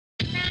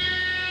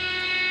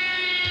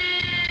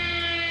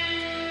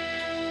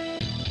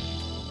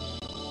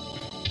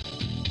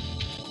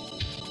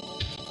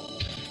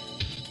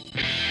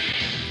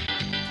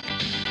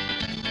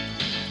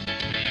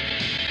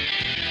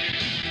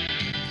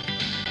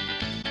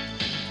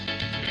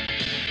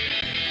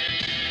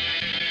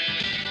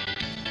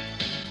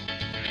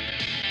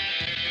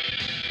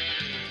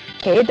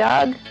Hey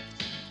Doug,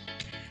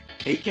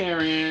 Hey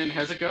Karen,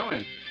 how's it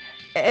going?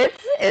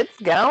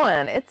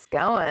 it's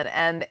going,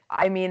 and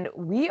I mean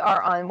we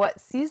are on what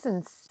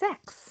season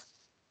 6,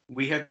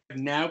 We have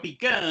now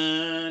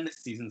begun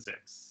season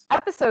 6.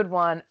 episode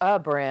 1, A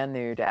Brand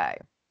New Day.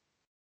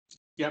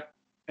 Yep.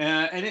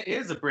 And it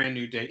is a brand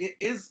new day. It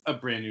is a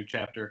brand new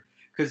chapter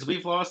because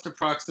we've lost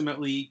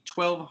approximately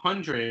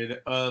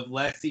 1,200 of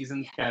last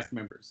season's cast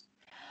members.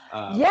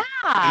 And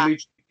Yeah, we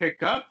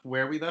pick up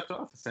where we left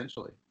off,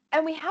 essentially.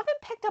 and we haven't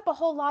picked up a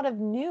whole lot of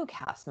new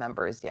cast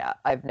members yet.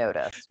 I've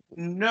noticed.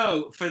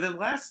 No, for the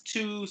last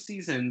two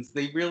seasons,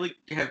 they really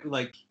have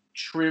like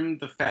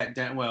trimmed the fat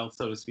down, well,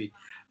 so to speak.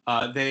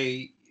 Called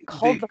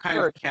They've the kind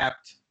of herd.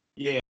 capped,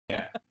 yeah,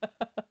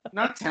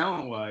 not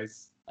talent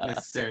wise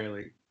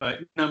necessarily, but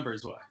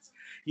numbers wise.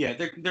 Yeah,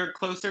 they're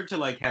closer to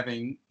like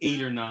having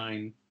 8 or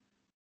 9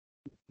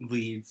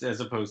 leads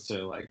as opposed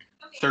to like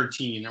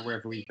 13 or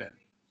wherever we've been.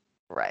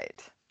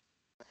 Right.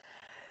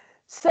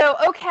 So,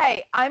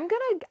 okay, I'm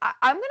gonna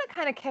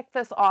kind of kick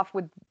this off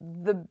with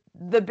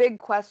the big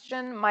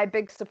question, my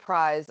big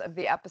surprise of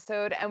the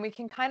episode, and we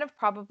can kind of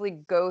probably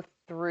go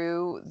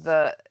through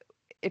the,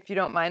 if you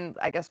don't mind,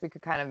 I guess we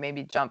could kind of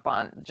maybe jump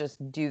on,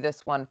 just do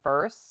this one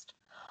first,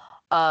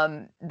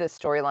 the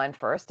storyline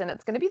first, and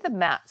it's going to be the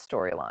Matt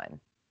storyline.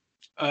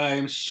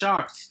 I'm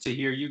shocked to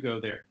hear you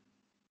go there.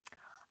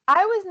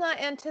 I was not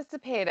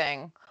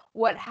anticipating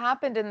what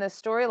happened in this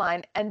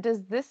storyline, and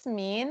does this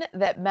mean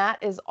that Matt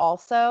is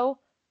also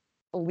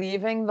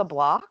leaving the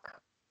block,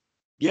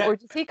 Yeah, or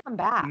does he come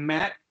back?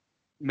 Matt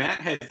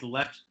Matt has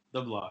left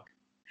the block.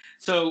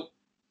 So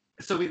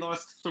so we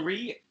lost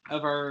 3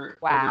 of our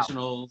Wow.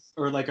 originals,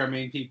 or like our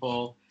main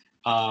people,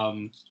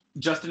 um,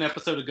 just an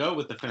episode ago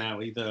with the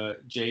finale, the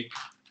Jake,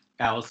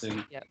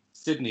 Allison, Yep.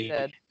 Sydney,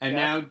 Sid. and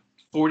Yep. now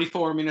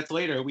 44 minutes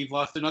later, we've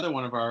lost another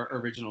one of our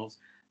originals.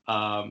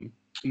 Um,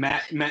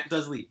 Matt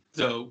does leave.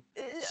 So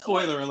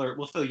spoiler alert,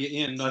 we'll fill you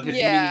in on his mini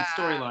Yeah.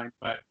 storyline,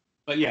 but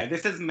yeah,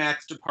 this is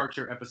Matt's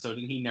departure episode,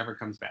 and he never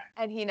comes back.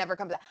 And he never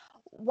comes back.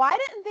 Why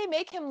didn't they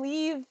make him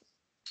leave?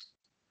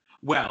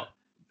 Well,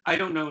 I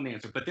don't know an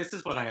answer, but this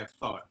is what I have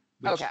thought,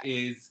 which Okay.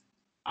 is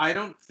I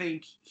don't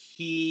think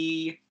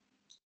he.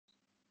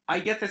 I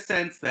get the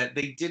sense that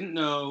they didn't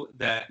know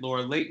that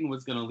Laura Layton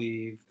was going to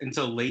leave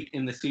until late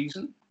in the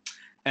season,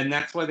 and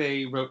that's why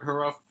they wrote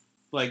her off.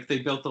 Like they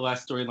built the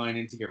last storyline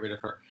in to get rid of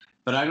her.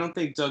 But I don't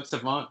think Doug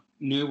Savant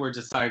knew or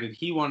decided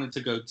he wanted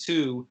to go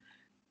too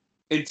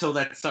until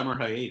that summer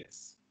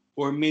hiatus,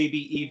 or maybe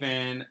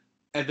even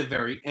at the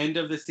very end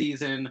of the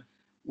season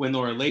when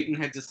Laura Layton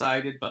had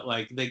decided, but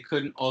like they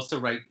couldn't also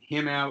write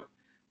him out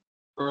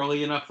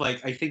early enough.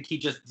 Like I think he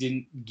just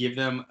didn't give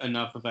them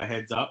enough of a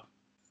heads up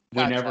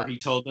whenever Gotcha. he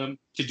told them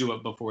to do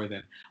it before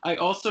then. I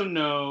also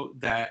know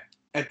that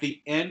at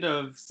the end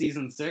of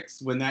season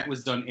 6, when that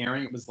was done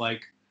airing, it was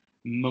like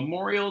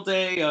Memorial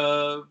Day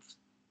of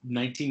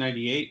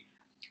 1998.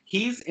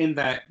 He's in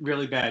that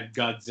really bad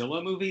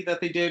Godzilla movie that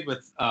they did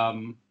with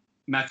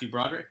Matthew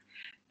Broderick,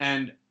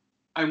 and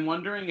I'm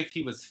wondering if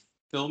he was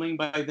filming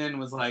by then and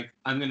was like,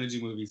 I'm gonna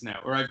do movies now,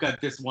 or I've got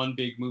this one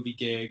big movie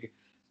gig.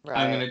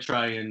 I'm Right. gonna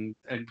try and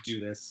do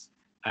this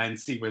and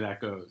see where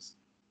that goes.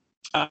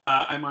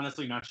 I'm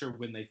honestly not sure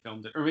when they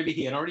filmed it, or maybe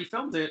he had already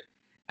filmed it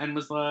and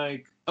was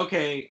like,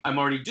 "Okay, I'm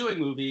already doing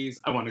movies.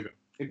 I want to go."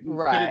 It could have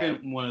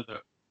Right. been one of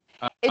those.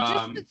 It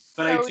just is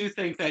But I so. do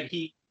think that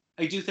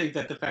I do think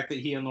that the fact that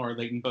he and Laura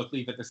Layton both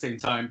leave at the same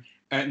time,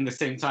 and the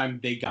same time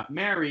they got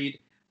married,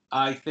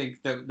 I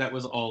think that that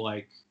was all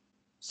like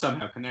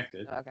somehow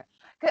connected. Okay.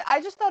 'Cause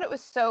I just thought it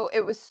was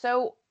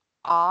so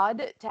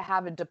odd to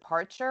have a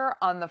departure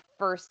on the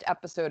first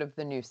episode of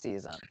the new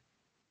season.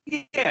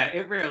 Yeah,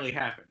 it rarely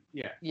happened.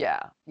 Yeah,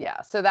 Yeah,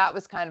 yeah. So that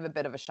was kind of a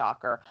bit of a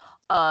shocker.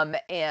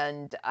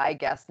 And I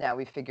guess now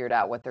we figured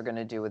out what they're going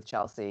to do with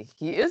Chelsea.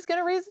 He is going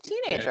to raise a yeah,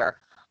 teenager.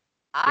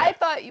 I yeah.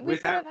 thought we could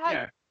Without, have had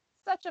yeah,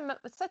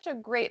 such a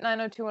great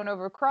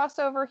 90210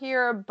 crossover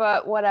here,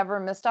 but whatever.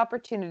 Missed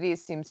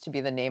opportunities seems to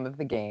be the name of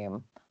the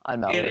game on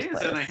it Melrose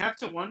is, and I Place. have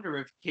to wonder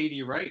if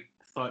Katie Wright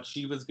thought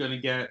she was going to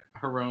get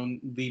her own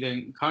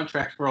leading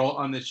contract role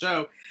on the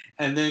show,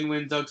 and then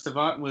when Doug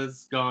Savant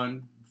was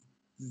gone,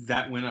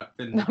 that went up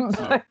in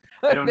smoke.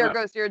 I don't There know.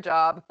 goes your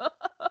job.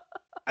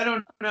 I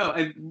don't know.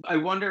 I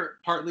wonder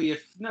partly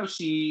if no,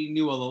 she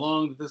knew all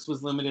along that this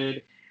was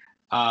limited.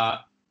 Uh,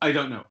 I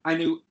don't know.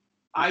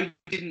 I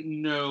didn't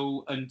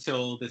know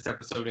until this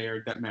episode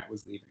aired that Matt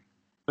was leaving,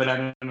 but I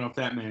don't know if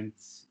that meant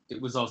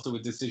it was also a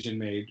decision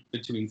made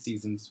between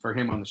seasons for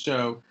him on the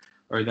show,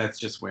 or that's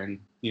just when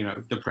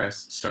the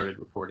press started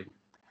reporting.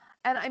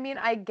 And I mean,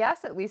 I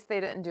guess at least they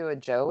didn't do a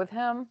Joe with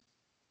him.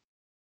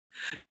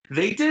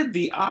 They did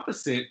the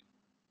opposite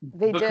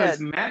They because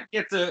did. Matt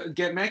gets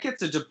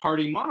a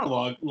departing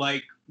monologue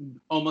like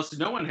almost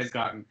no one has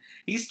gotten.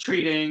 He's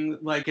treating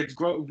like it's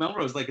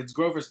Melrose like it's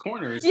Grover's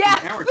Corners in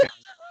Yes. our town.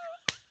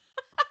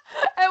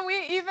 And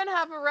we even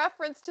have a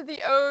reference to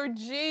the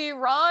OG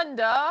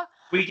Rhonda.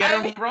 We get I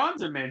a mean,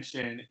 Bronzer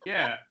mention,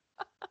 yeah.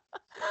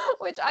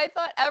 Which I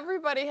thought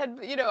everybody had,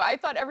 I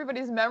thought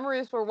everybody's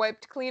memories were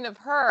wiped clean of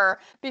her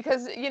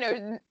because,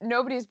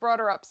 nobody's brought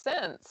her up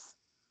since.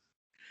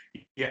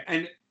 Yeah,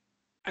 and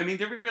I mean,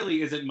 there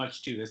really isn't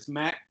much to this.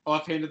 Matt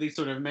offhandedly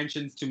sort of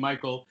mentions to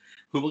Michael,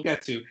 who we'll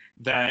get to,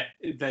 that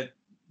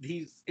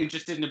he's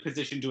interested in a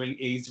position doing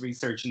AIDS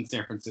research in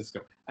San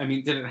Francisco. I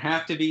mean, did it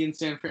have to be in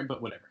San Fran?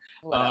 But whatever.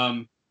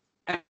 Whatever.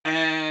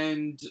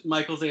 And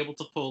Michael's able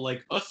to pull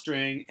like a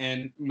string,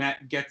 and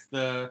Matt gets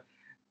the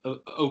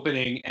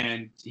opening,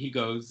 and he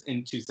goes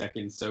in 2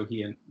 seconds. So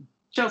he and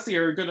Chelsea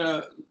are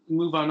gonna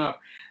move on up.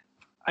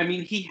 I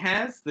mean, he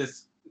has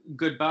this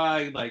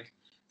goodbye like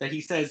that he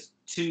says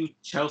to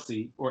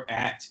Chelsea or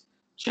at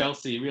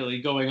Chelsea,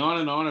 really going on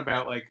and on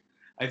about like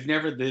I've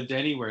never lived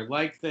anywhere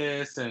like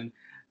this, and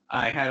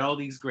I had all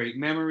these great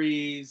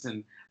memories,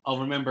 and I'll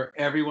remember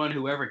everyone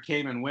who ever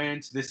came and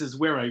went. This is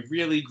where I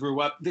really grew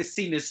up. This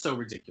scene is so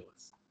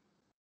ridiculous.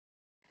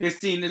 This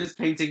scene is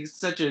painting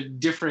such a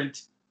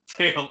different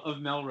tale of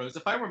Melrose.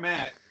 If I were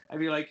Matt, I'd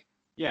be like,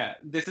 yeah,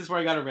 this is where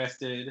I got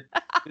arrested.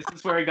 This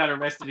is where I got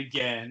arrested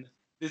again.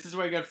 This is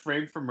where I got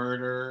framed for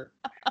murder.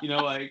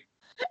 Like,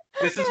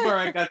 this is where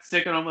I got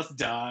sick and almost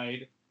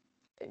died.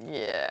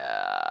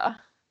 Yeah.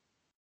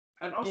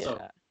 And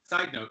also,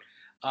 side note,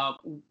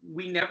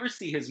 we never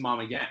see his mom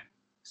again.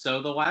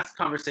 So the last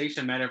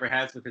conversation Matt ever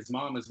has with his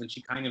mom is when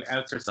she kind of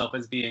outs herself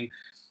as being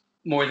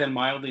more than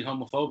mildly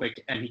homophobic,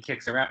 and he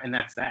kicks her out, and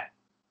that's that.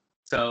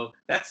 So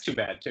that's too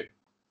bad, too.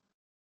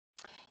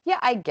 Yeah,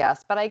 I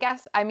guess. But I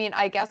guess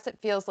it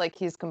feels like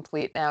he's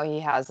complete now. He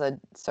has a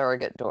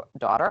surrogate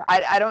daughter.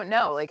 I don't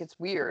know. Like, it's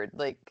weird.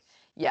 Like,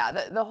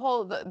 yeah, the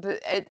whole,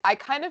 I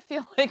kind of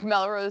feel like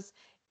Melrose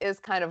is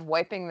kind of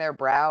wiping their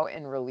brow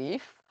in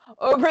relief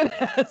over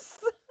this.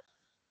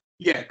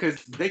 Yeah,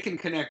 because they can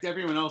connect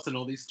everyone else in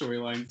all these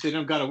storylines. They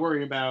don't got to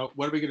worry about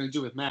what are we going to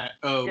do with Matt?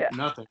 Oh, Yeah.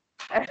 nothing.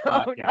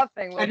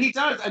 Nothing. And he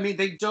does. I mean,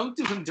 they don't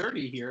do him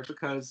dirty here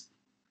because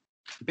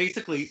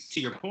basically,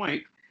 to your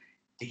point,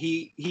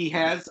 he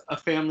has a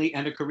family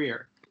and a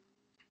career.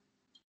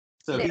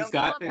 So he's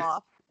got this.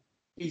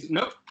 He's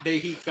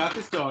got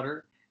this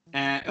daughter,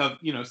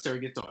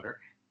 surrogate daughter,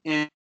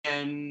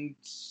 and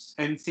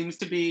seems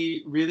to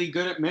be really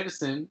good at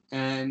medicine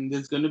and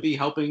is going to be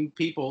helping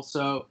people.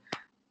 So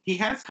he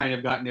has kind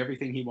of gotten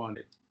everything he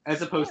wanted,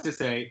 as opposed to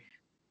say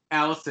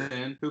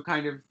Allison, who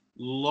kind of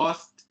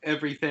lost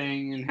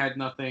everything and had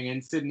nothing,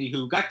 and Sydney,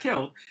 who got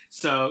killed.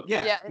 So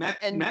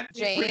Matt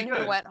Jane,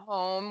 who went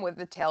home with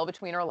the tail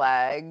between her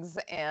legs,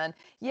 and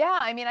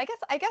I mean, I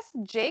guess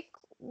Jake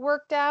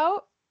worked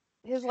out.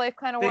 His life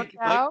kind of worked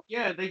out.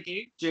 Yeah, they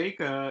gave Jake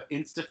a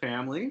Insta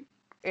family.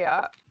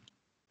 Yeah.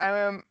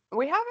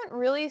 We haven't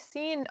really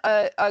seen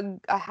a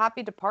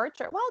happy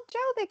departure. Well,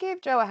 they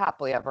gave Joe a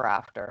happily ever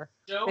after.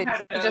 Joe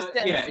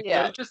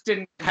just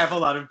didn't have a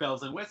lot of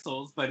bells and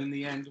whistles, but in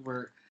the end,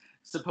 we're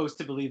supposed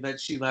to believe that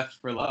she left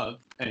for love,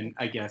 and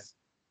I guess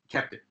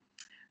kept it.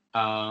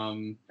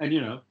 And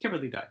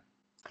Kimberly died.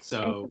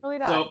 So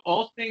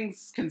all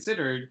things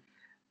considered,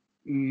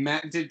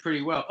 Matt did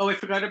pretty well. Oh, I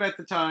forgot about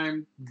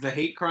the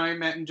hate crime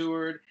Matt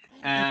endured,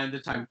 and the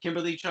time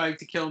Kimberly tried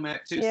to kill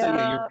Matt too. Yeah. So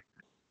yeah,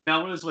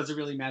 Melrose was a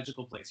really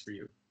magical place for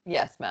you.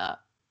 Yes, Matt.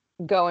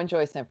 Go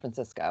enjoy San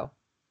Francisco.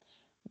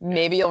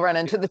 Maybe you'll run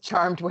into the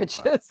charmed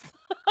witches.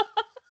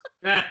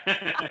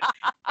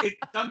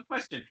 Dumb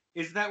question.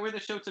 Is that where the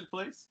show took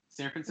place?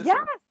 San Francisco?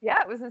 Yes.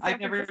 Yeah, it was in San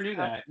Francisco. I never knew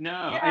that. No.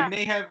 I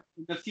may have,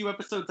 the few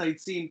episodes I'd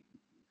seen,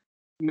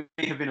 may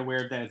have been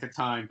aware of that at the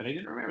time, but I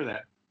didn't remember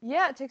that.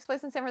 Yeah, it takes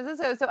place in San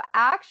Francisco. So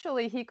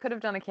actually, he could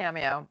have done a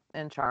cameo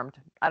in Charmed.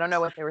 I don't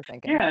know what they were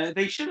thinking. Yeah,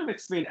 they should have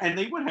expanded, and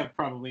they would have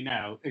probably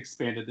now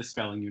expanded the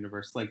spelling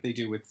universe like they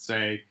do with,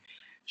 say,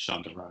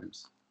 Shonda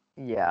Rhimes.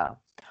 Yeah.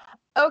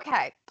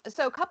 Okay,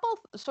 so a couple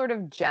sort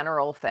of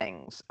general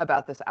things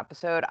about this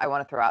episode I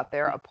want to throw out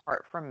there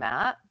apart from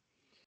Matt.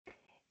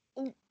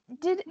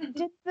 Did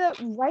the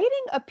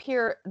writing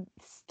appear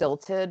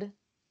stilted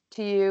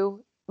to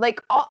you?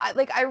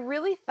 I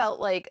really felt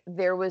like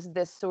there was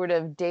this sort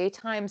of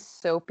daytime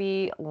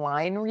soapy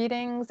line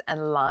readings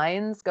and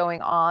lines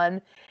going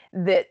on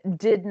that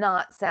did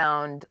not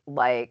sound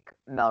like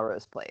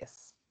Melrose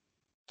Place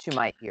to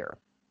my ear.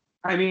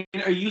 I mean,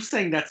 are you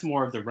saying that's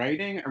more of the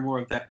writing or more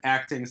of the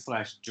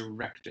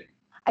acting/directing?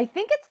 I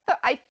think it's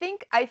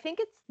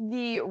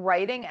the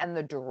writing and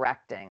the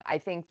directing. I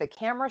think the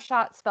camera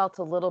shots felt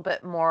a little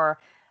bit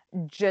more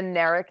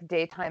generic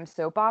daytime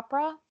soap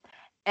opera.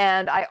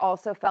 And I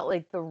also felt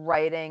like the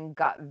writing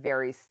got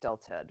very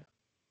stilted.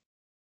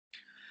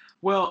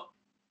 Well,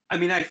 I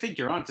mean, I think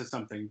you're onto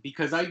something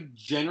because I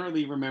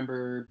generally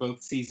remember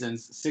both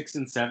seasons 6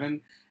 and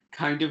 7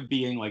 kind of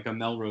being like a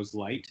Melrose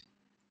Light,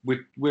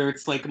 where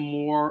it's like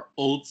more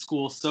old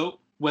school soap,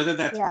 whether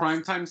that's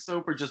primetime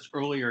soap or just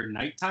earlier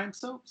nighttime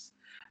soaps.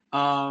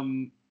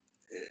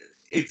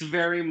 It's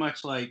very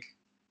much like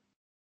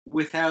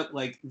without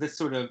like this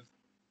sort of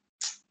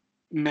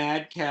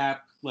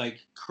madcap,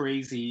 like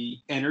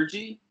crazy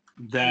energy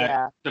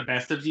that the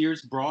Best of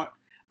Years brought.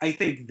 I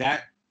think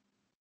that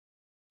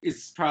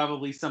is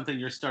probably something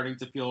you're starting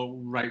to feel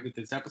right with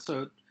this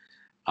episode.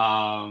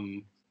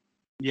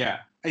 Yeah,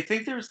 I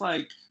think there's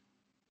like,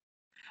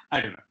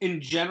 I don't know.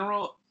 In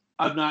general,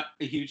 I'm not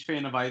a huge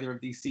fan of either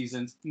of these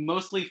seasons,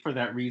 mostly for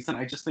that reason.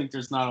 I just think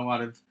there's not a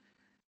lot of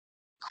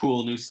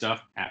cool new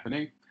stuff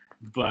happening.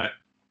 But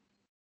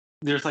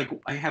there's like,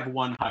 I have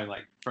one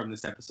highlight from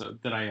this episode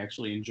that I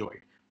actually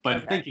enjoyed. But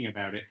Okay. thinking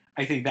about it,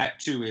 I think that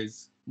too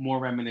is more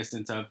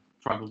reminiscent of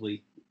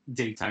probably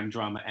daytime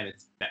drama at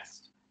its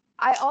best.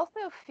 I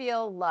also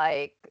feel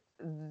like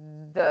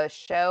the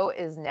show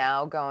is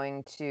now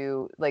going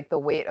to, like, the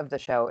weight of the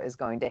show is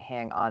going to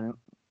hang on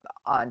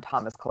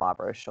Thomas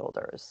Calabro's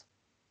shoulders.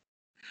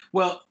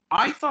 Well,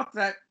 I thought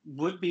that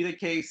would be the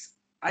case.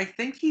 I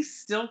think he's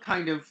still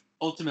kind of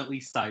ultimately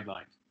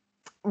sidelined.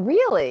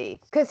 Really?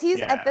 Because he's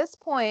at Yeah. this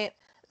point,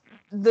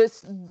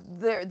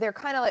 they're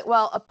kind of like,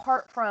 well,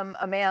 apart from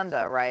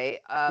Amanda,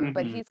 right?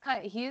 But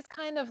Mhm. he's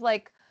kind of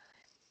like,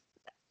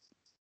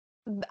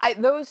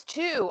 those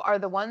two are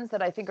the ones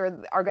that I think are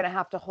going to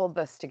have to hold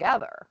this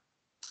together.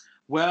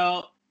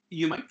 Well,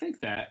 you might think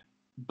that,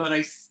 but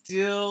I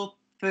still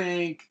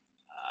think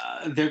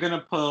they're going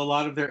to put a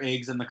lot of their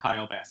eggs in the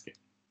Kyle basket.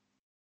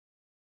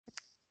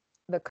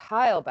 The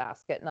Kyle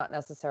basket, not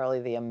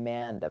necessarily the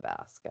Amanda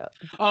basket.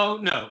 Oh,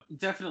 no,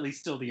 definitely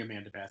still the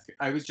Amanda basket.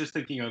 I was just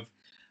thinking of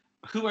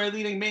who our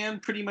leading man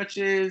pretty much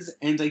is,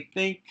 and I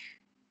think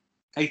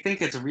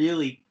it's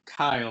really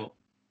Kyle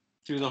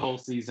through the whole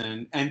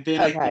season, and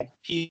then I think Okay.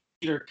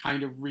 Peter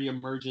kind of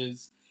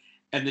reemerges,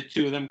 and the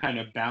two of them kind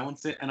of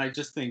balance it. And I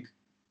just think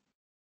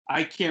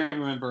I can't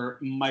remember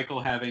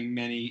Michael having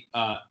many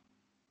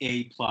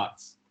A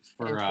plots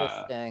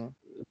Interesting.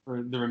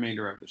 for the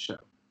remainder of the show.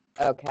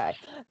 Okay.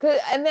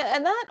 And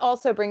that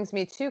also brings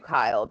me to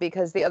Kyle,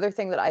 because the other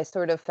thing that I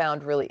sort of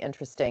found really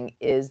interesting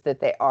is that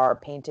they are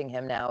painting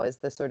him now as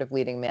the sort of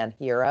leading man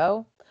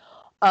hero.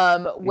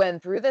 When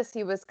through this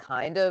he was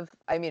kind of,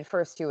 I mean,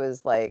 first he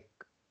was like,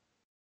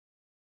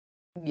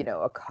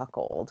 a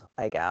cuckold,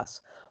 I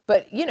guess.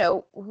 But,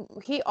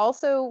 he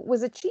also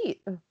was a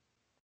cheat.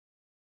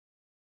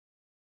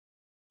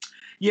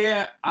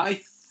 Yeah,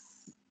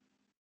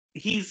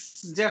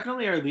 he's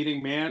definitely our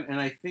leading man,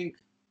 and I think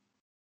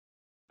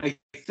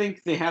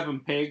they have him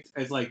pegged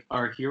as like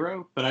our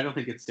hero, but I don't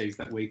think it stays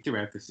that way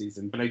throughout the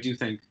season. But I do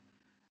think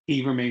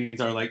he remains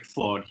our like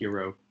flawed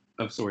hero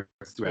of sorts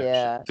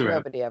Yeah, throughout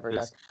nobody ever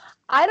does. this.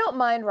 I don't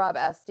mind Rob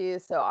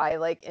Estes, so I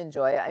like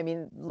enjoy it. I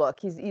mean, look,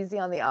 he's easy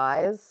on the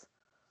eyes.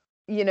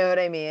 You know what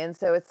I mean?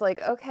 So it's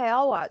like, okay,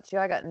 I'll watch you.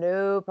 I got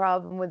no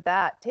problem with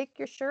that. Take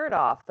your shirt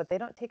off, but they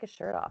don't take his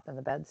shirt off in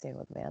the bed scene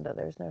with Amanda.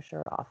 There's no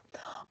shirt off.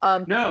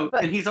 No,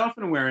 But and he's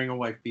often wearing a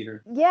wife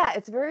beater. yeah,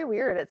 it's very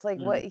weird. It's like,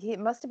 Mm. what, he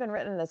must have been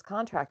written in his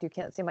contract. You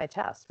can't see my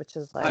chest, which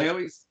is I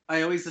like.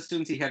 always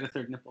assumed he had a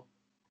third nipple.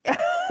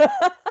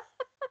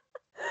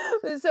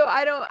 So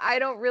I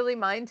don't really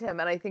mind him,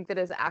 and I think that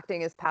his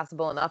acting is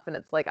passable enough, and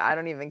it's like, I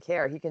don't even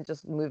care. He can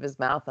just move his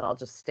mouth and I'll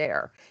just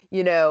stare.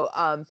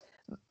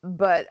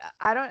 But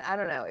I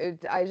don't know.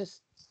 I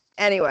just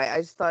anyway,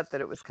 I just thought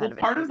that it was kind Well, of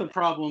part of the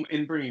interesting. problem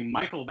in bringing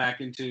Michael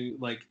back into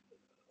like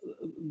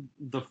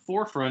the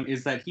forefront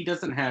is that he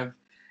doesn't have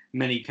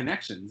many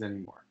connections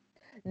anymore.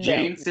 No,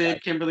 Jane, he Sid,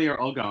 does. Kimberly are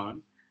all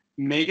gone.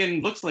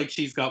 Megan looks like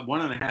she's got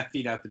 1.5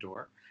 feet out the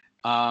door.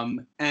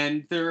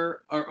 And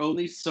there are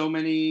only so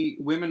many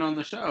women on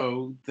the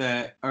show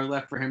that are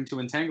left for him to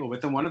entangle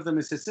with. And one of them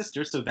is his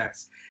sister, so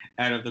that's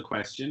out of the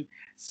question.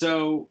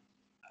 So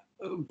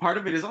part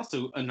of it is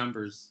also a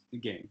numbers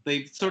game.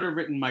 They've sort of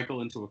written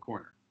Michael into a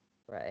corner.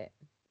 Right.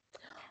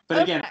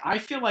 But again, Okay. I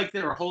feel like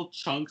there are whole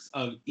chunks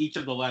of each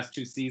of the last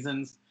two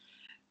seasons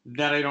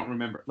that I don't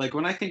remember. Like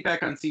when I think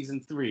back on season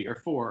 3 or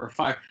 4 or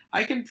 5,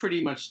 I can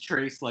pretty much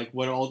trace like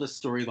what all the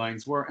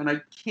storylines were, and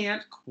I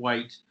can't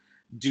quite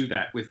do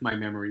that with my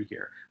memory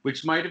here,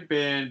 which might have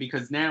been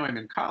because now I'm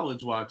in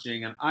college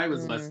watching and I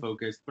was less Mm.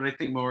 focused, but I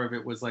think more of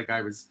it was like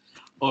I was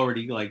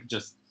already like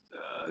just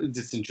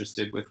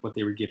disinterested with what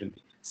they were giving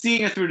me.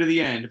 Seeing it through to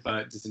the end,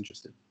 but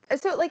disinterested.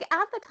 So, like,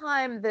 at the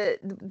time that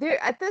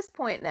there, at this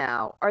point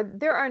now,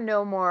 there are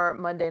no more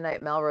Monday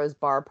Night Melrose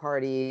bar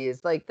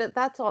parties, like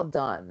that's all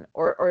done,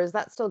 or is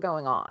that still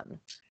going on?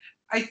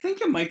 I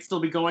think it might still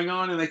be going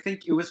on, and I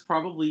think it was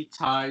probably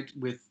tied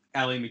with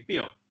Ally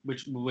McBeal,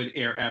 which would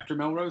air after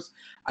Melrose.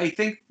 I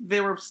think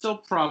there were still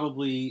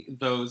probably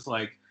those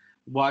like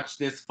watch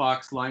this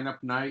Fox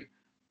lineup night,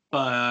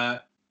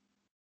 but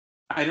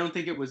I don't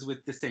think it was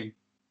with the same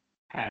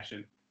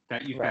passion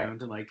that you Right.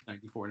 found in like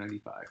 94,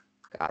 95.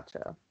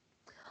 Gotcha.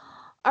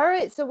 All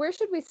right, so where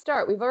should we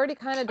start? We've already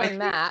kind of I done think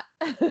Matt.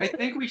 I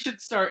think we should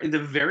start in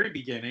the very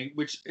beginning,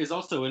 which is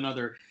also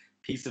another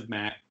piece of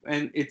Matt,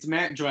 and it's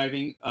Matt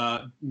driving,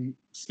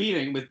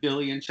 speeding with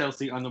Billy and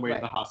Chelsea on the way to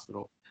the Right.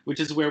 hospital, which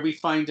is where we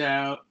find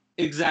out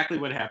exactly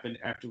what happened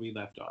after we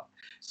left off.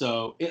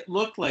 So it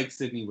looked like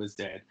Sydney was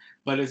dead,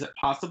 but is it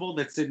possible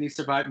that Sydney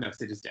survived? No,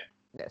 Sid is dead.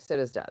 No, Sid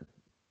is dead.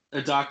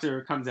 A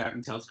doctor comes out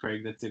and tells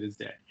Craig that Sid is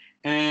dead.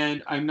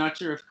 And I'm not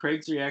sure if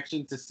Craig's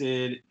reaction to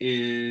Sid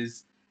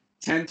is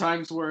 10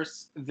 times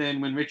worse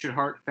than when Richard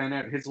Hart found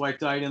out his wife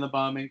died in the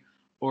bombing,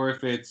 or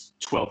if it's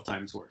 12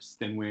 times worse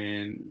than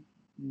when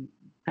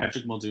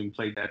Patrick Muldoon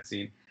played that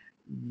scene.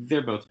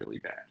 They're both really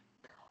bad.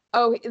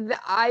 Oh,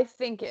 I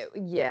think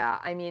yeah.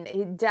 I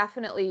mean,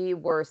 definitely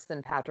worse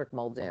than Patrick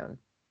Muldoon.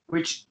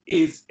 Which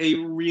is a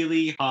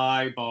really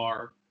high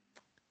bar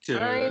I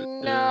to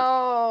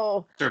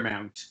know.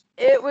 surmount.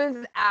 It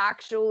was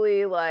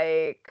actually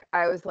like,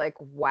 I was like,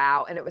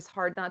 wow. And it was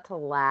hard not to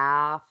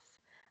laugh.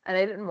 And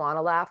I didn't want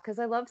to laugh because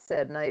I love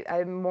Sid and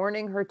I'm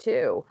mourning her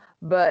too.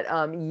 But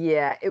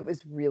yeah, it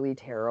was really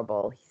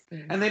terrible.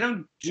 He's And they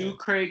don't do not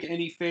Craig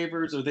any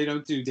favors, or they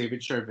don't do David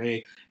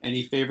Charvet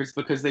any favors,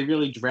 because they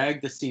really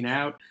drag the scene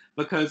out.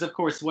 Because, of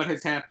course, what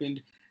has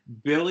happened,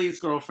 Billy's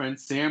girlfriend,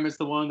 Sam, is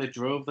the one that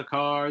drove the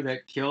car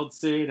that killed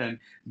Sid, and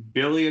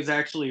Billy is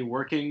actually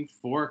working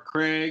for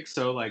Craig.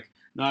 So, like,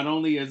 not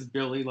only is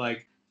Billy,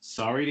 like,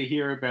 sorry to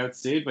hear about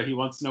Sid, but he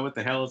wants to know what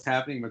the hell is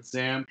happening with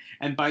Sam.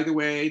 And by the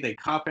way, they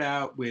cop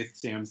out with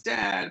Sam's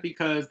dad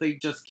because they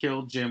just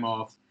killed Jim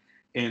off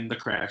in the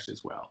crash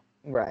as well.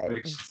 right.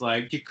 Which is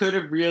like, you could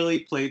have really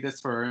played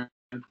this for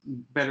a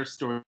better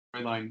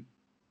storyline,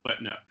 but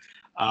no.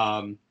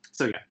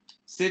 So yeah,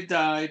 Sid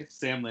died,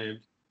 Sam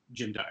lived,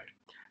 Jim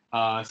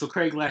died. So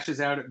Craig lashes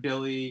out at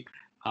Billy,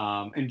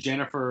 and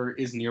Jennifer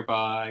is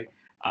nearby.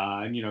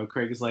 And you know,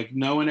 Craig is like,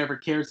 no one ever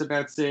cares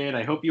about Sid.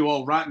 I hope you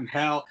all rot in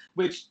hell.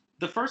 Which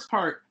the first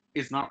part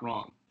is not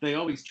wrong. They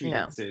always treated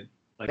No, Sid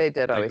like they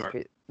did always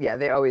garbage.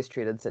 they always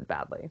treated Sid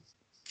badly.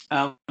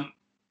 Um,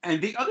 and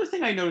the other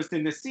thing I noticed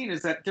in this scene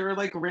is that there are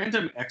like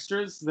random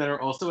extras that are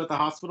also at the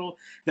hospital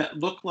that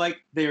look like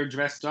they're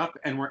dressed up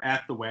and were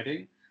at the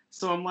wedding.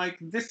 So I'm like,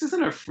 this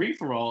isn't a free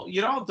for all.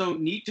 You all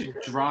don't need to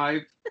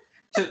drive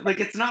to, like,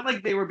 it's not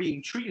like they were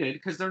being treated,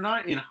 because they're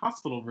not in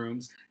hospital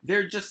rooms.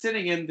 They're just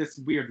sitting in this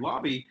weird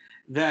lobby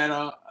that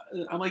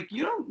I'm like,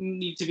 you don't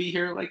need to be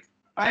here. Like,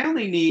 I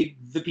only need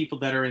the people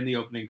that are in the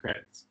opening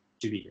credits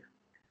to be here.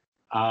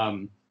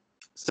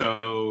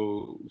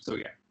 So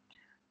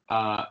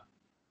yeah.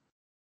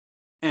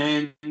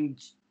 And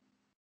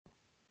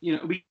you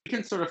know, we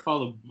can sort of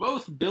follow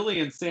both Billy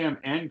and Sam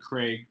and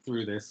Craig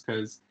through this,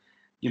 because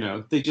you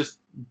know,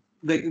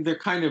 they're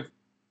kind of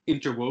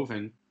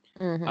interwoven,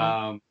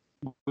 Mm-hmm.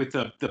 with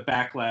the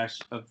backlash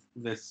of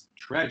this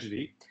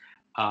tragedy.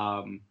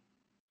 Um,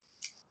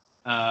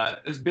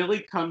 as Billy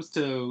comes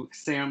to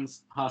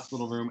Sam's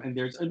hospital room, and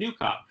there's a new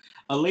cop,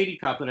 a lady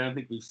cop that I don't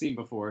think we've seen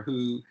before,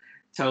 who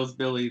tells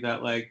Billy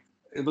that, like,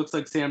 it looks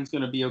like Sam's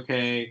going to be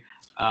okay,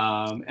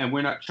 and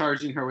we're not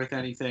charging her with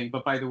anything.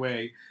 But by the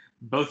way,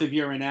 both of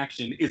your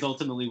inaction is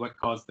ultimately what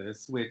caused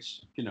this,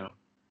 which, you know,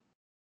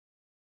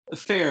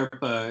 fair,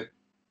 but,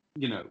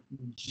 you know,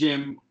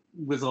 Jim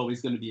was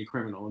always going to be a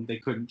criminal, and they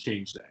couldn't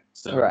change that.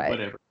 So Right.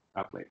 whatever.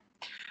 Cop lady.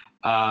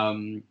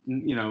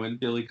 You know, and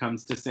Billy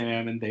comes to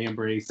Sam, and they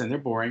embrace, and they're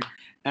boring.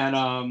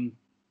 And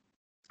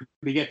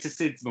we get to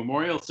Sid's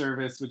memorial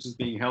service, which is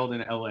being held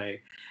in LA.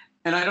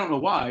 And I don't know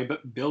why,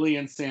 but Billy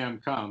and Sam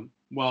come,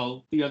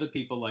 while the other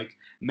people like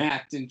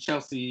Matt and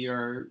Chelsea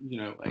are, you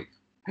know, like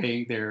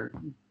paying their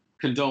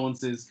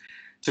condolences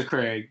to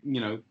Craig. You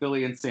know,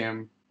 Billy and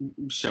Sam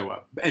show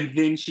up. And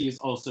then she is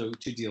also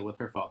to deal with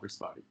her father's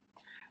body.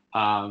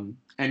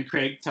 And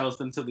Craig tells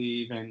them to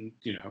leave, and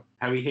you know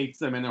how he hates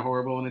them and they're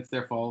horrible and it's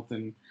their fault,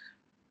 and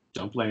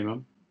don't blame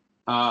him.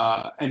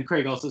 And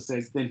Craig also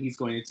says then he's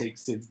going to take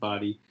Sid's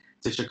body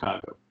to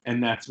Chicago,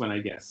 and that's when I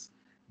guess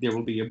there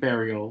will be a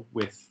burial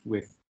with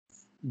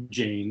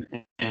Jane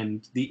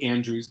and the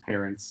Andrews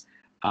parents,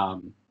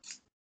 um,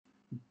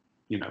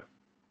 you know,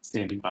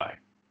 standing by.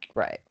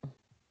 Right.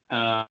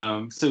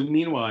 So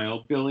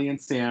meanwhile, Billy and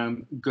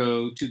Sam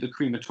go to the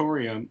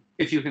crematorium,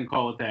 if you can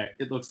call it that.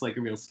 It looks like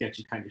a real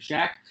sketchy kind of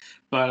shack,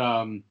 but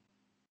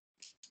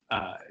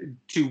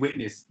to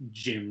witness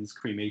Jim's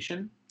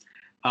cremation,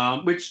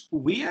 which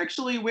we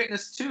actually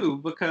witnessed too,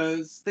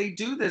 because they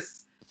do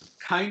this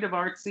kind of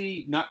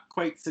artsy, not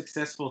quite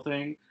successful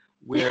thing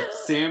where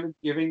Sam is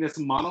giving this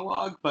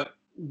monologue, but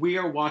we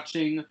are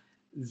watching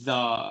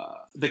the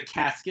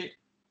casket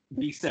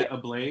be set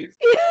ablaze.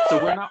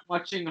 So we're not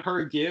watching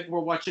her give,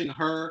 we're watching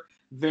her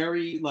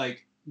very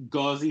like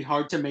gauzy,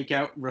 hard to make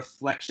out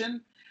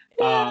reflection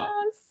Yes.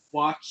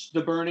 watch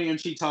the burning, and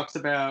she talks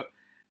about,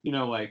 you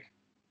know, like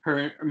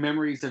her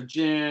memories of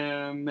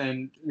Jim,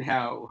 and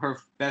how her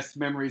best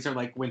memories are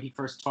like when he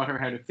first taught her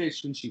how to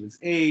fish when she was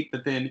 8,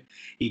 but then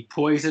he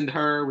poisoned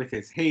her with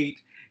his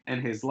hate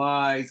and his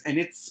lies, and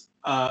it's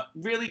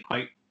really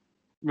quite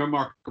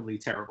remarkably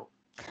terrible.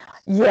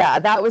 Yeah,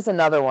 that was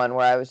another one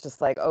where I was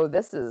just like, oh,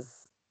 this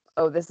is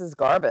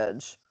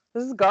garbage.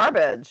 This is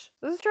garbage.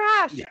 This is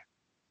trash. Yeah,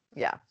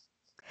 Yeah.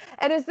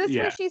 And is this when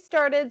yeah. she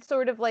started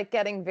sort of like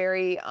getting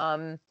very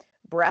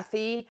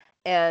breathy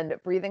and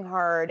breathing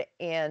hard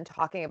and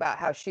talking about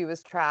how she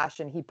was trash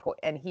and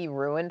and he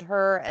ruined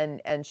her and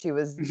Mm-hmm. she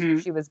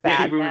was Yeah, he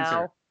bad ruins her.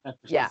 now? That's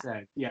what she Yeah.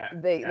 said. Yeah,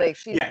 They yeah, like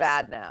she's yes,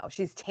 bad now.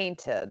 She's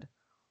tainted.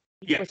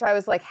 yeah. Which I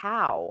was like,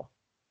 how?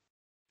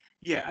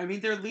 Yeah, I mean,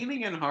 they're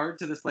leaning in hard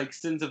to this like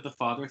sins of the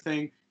father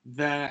thing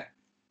that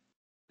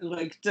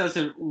like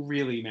doesn't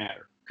really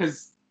matter,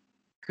 because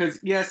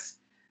yes,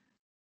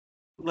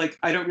 like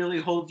I don't really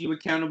hold you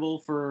accountable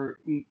for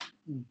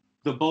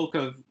the bulk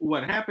of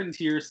what happened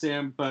here,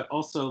 Sam, but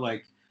also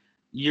like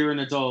you're an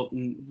adult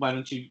and why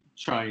don't you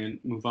try and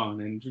move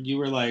on? And you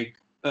were like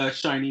a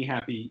shiny,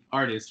 happy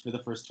artist for the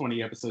first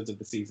 20 episodes of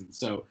the season.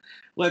 So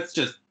let's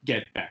just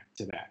get back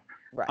to that.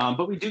 Right.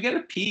 But we do get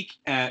a peek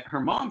at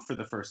her mom for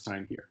the first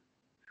time here.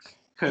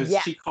 Because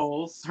Yes. she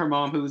calls her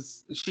mom,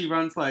 she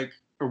runs like,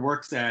 or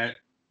works at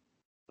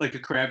like a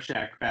crab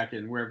shack back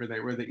in wherever they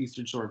were, the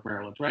Eastern Shore of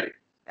Maryland, right?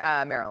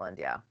 Maryland,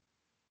 yeah.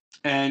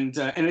 And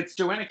it's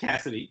Joanna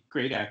Cassidy,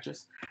 great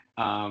actress.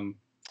 Um,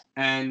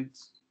 and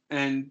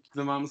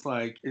the mom's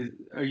like,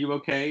 "Are you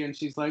okay?" And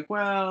she's like,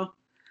 "Well,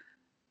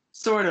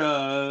 sort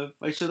of.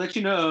 I should let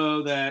you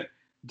know that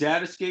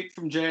Dad escaped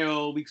from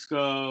jail weeks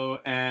ago,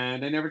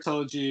 and I never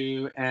told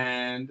you.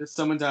 And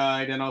someone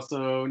died, and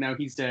also now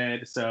he's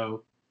dead.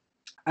 So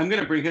I'm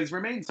gonna bring his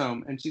remains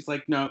home." And she's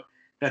like, "No,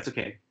 that's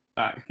okay.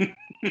 Bye."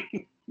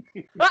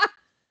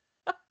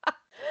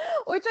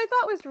 Which I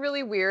thought was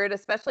really weird,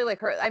 especially like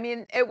her. I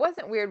mean, it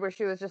wasn't weird where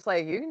she was just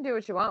like, "You can do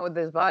what you want with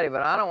this body,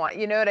 but I don't want,"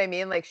 you know what I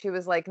mean? Like she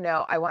was like,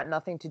 "No, I want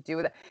nothing to do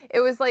with it." It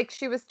was like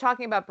she was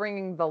talking about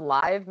bringing the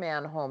live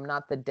man home,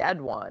 not the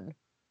dead one.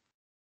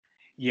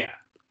 Yeah.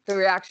 The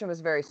reaction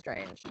was very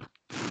strange.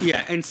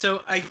 Yeah, and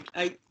so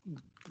I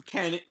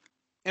can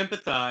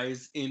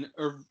empathize in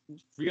a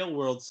real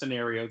world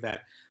scenario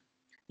that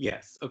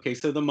yes, okay,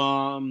 so the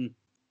mom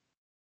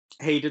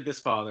hated this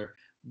father,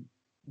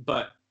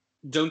 but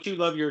don't you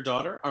love your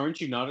daughter?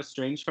 Aren't you not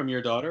estranged from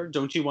your daughter?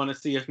 Don't you want to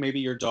see if maybe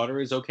your daughter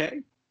is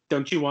okay?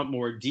 Don't you want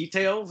more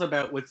details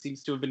about what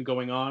seems to have been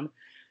going on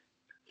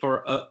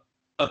for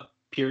a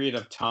period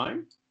of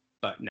time?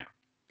 But no.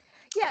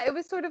 Yeah, it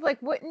was sort of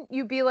like, wouldn't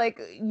you be like,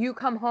 you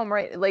come home,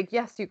 right? Like,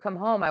 yes, you come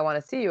home. I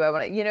want to see you. I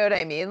want to, you know what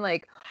I mean?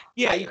 Like,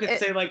 Yeah, I, you could it,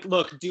 say like,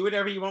 look, do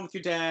whatever you want with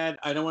your dad.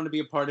 I don't want to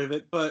be a part of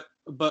it, but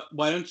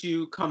why don't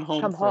you come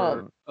home come for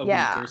home. a week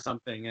Yeah. or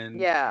something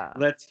and Yeah.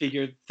 let's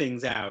figure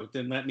things out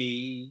and let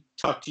me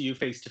talk to you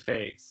face to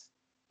face.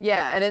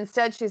 Yeah. And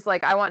instead, she's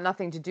like, I want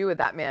nothing to do with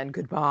that man.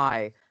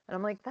 Goodbye. And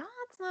I'm like,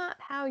 that's not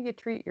how you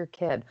treat your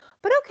kid.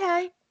 But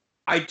okay.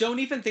 I don't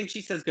even think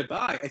she says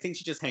goodbye. I think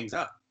she just hangs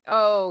up,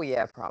 Oh,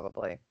 yeah,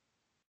 probably.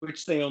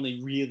 which they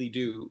only really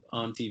do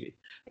on TV.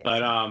 Yeah.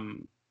 But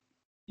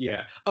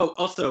yeah. Oh,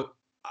 also,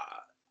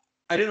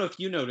 I don't know if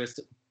you noticed,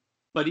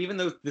 but even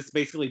though this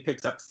basically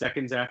picks up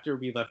seconds after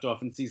we left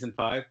off in season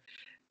 5,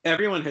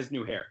 everyone has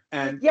new hair,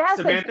 and Yes,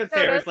 I did Samantha's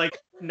hair notice. is like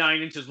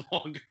 9 inches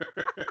longer.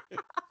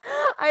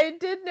 I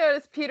did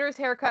notice Peter's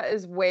haircut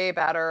is way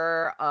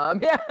better.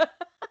 Yeah,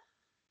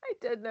 I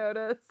did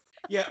notice.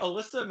 Yeah,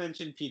 Alyssa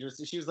mentioned Peter,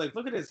 so she was like,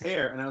 "Look at his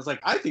hair," and I was like,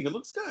 "I think it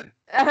looks good."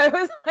 I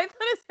thought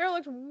his hair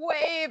looked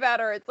way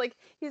better. It's like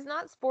he's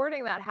not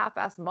sporting that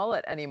half-ass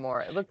mullet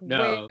anymore. It looked way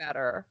No,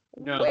 better.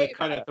 no, they Way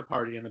cut better. out the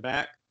party in the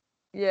back.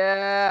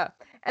 Yeah.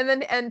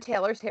 And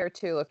Taylor's hair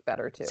too looked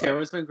better too.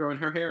 Sarah's been growing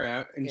her hair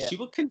out, and Yeah. she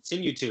will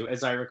continue to,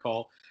 as I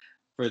recall,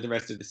 for the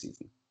rest of the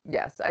season.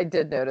 Yes, I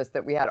did notice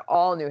that we had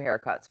all new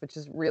haircuts, which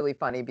is really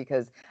funny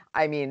because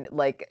I mean,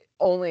 like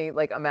only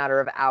like a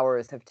matter of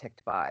hours have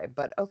ticked by,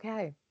 but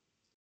okay.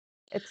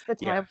 It's the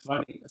Yeah, time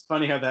warp. funny. It's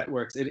funny how that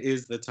works. It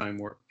is the time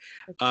warp.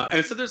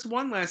 And so there's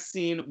one last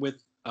scene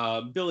with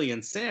Billy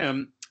and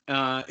Sam.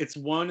 It's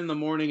 1 in the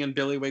morning, and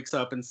Billy wakes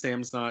up, and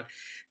Sam's not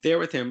there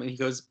with him, and he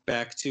goes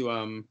back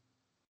to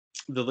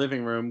the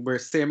living room where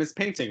Sam is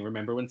painting.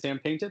 Remember when Sam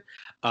painted?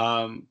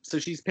 So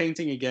she's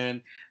painting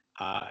again.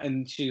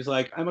 And she's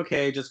like, I'm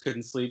okay, just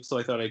couldn't sleep, so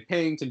I thought I'd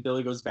paint. And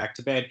Billy goes back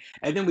to bed.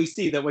 And then we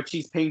see that what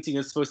she's painting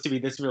is supposed to be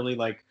this really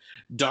like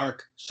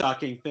dark,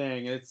 shocking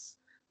thing. It's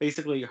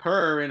basically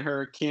her in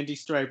her candy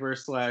striper /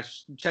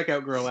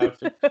 checkout girl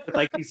outfit with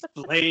like these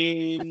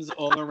flames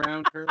all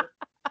around her.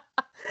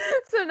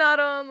 So not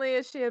only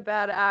is she a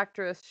bad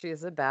actress,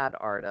 she's a bad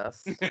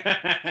artist.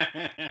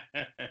 I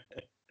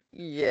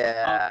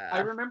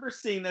Yeah. remember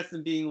seeing this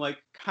and being like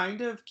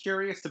kind of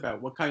curious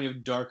about what kind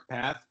of dark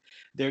path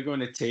they're going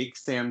to take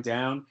Sam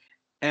down,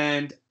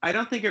 and I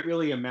don't think it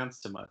really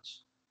amounts to much,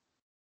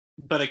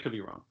 but I could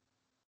be wrong.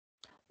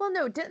 Well,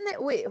 no, didn't they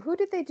wait, who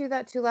did they do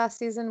that to last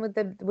season with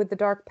the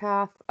dark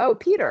path? Oh,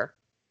 Peter.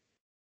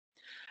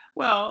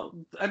 Well,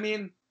 I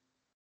mean,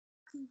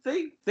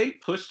 they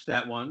pushed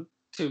that one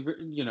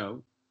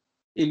to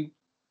in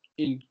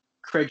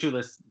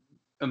incredulous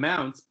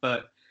amounts,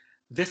 but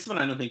this one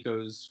I don't think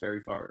goes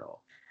very far at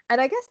all. And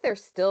I guess they're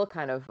still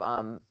kind of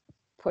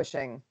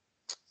pushing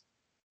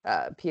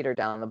Peter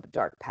down the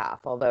dark path,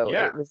 although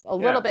Yeah, yeah, it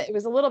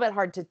was a little bit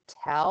hard to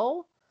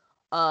tell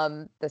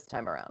this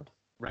time around.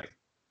 right.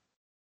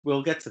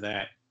 We'll get to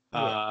that.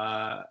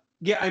 Yeah.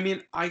 Yeah, I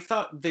mean, I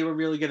thought they were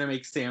really going to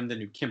make Sam the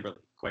new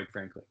Kimberly, quite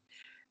frankly.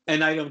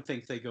 And I don't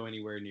think they go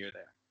anywhere near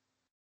there.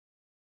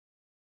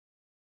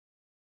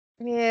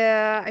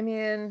 Yeah, I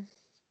mean,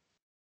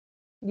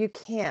 you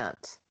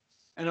can't.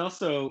 And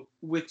also,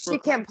 with She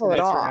Brooke can't Langton pull it as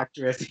your off.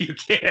 actress, you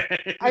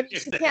can't. I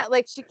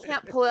mean, she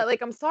can't pull it.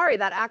 Like, I'm sorry,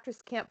 that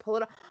actress can't pull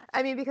it off.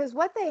 I mean, because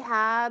what they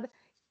had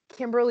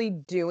Kimberly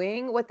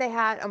doing, what they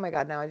had, oh my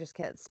God, now I just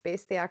can't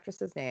space the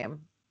actress's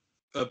name.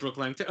 Brooke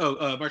Langton. Oh,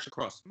 Marsha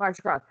Cross.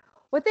 Marcia Cross.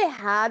 what they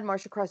had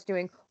Marsha Cross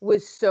doing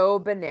was so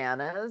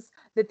bananas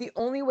that the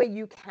only way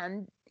you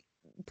can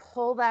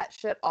pull that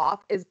shit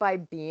off is by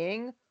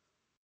being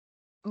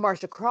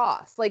Marsha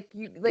Cross. Like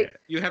You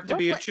have to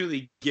be a Brooklyn,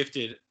 truly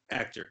gifted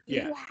actor.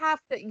 Yeah. you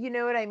have to, you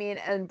know what I mean?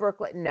 And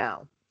Brooklyn,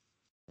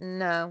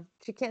 no,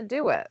 she can't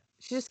do it.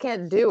 She just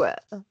can't do it.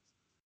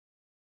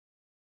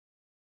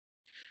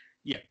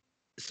 Yeah.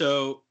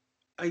 So,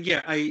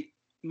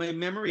 my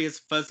memory is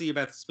fuzzy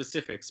about the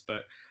specifics,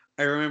 but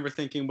I remember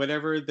thinking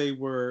whatever they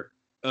were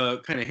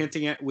kind of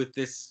hinting at with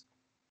this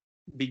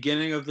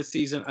beginning of the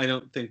season, I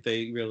don't think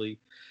they really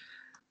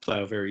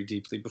plow very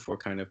deeply before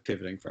kind of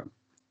pivoting from.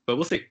 But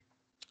we'll see.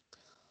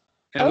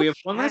 And we have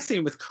one last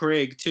scene with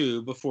Craig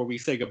too before we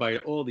say goodbye to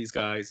all these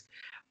guys,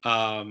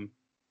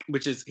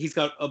 which is he's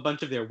got a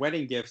bunch of their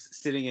wedding gifts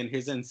sitting in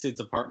his and Sid's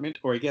apartment,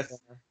 or I guess.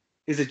 Yeah.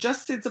 Is it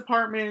just Sid's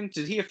apartment?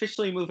 Did he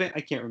officially move in? I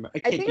can't remember.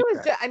 I think it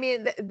was just, I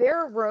mean,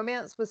 their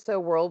romance was so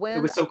whirlwind.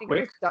 It was so quick.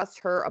 It was just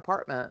her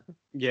apartment.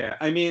 Yeah.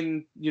 I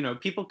mean,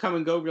 people come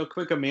and go real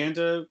quick.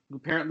 Amanda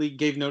apparently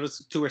gave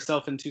notice to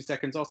herself in 2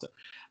 seconds also.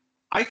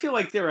 I feel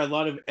like there are a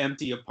lot of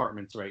empty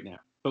apartments right now,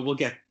 but we'll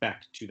get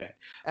back to that.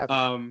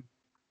 Okay.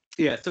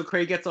 Yeah, so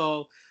Craig gets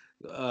all,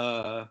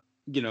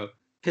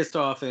 pissed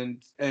off,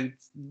 and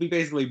we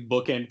basically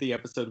bookend the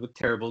episode with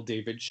terrible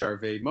David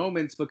Charvet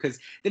moments, because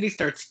then he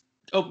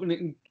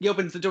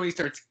opens the door, he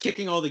starts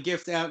kicking all the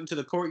gifts out into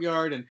the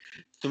courtyard and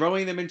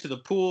throwing them into the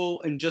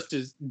pool, and just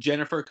as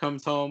Jennifer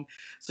comes home,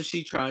 so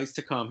she tries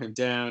to calm him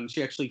down.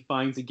 She actually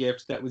finds a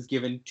gift that was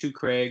given to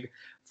Craig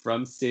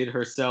from Sid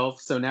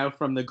herself. So now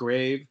from the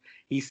grave,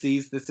 he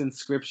sees this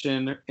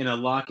inscription in a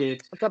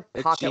locket. It's a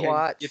pocket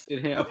watch.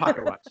 Gifted him, a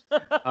pocket watch.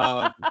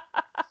 I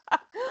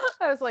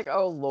was like,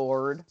 oh,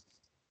 Lord.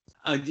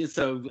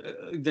 So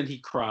then he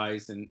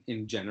cries in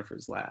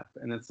Jennifer's lap.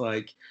 And it's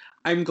like,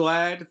 I'm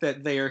glad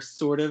that they are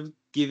sort of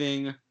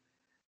giving,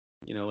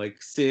 like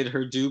Sid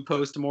her due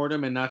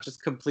post-mortem and not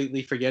just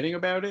completely forgetting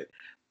about it.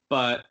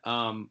 But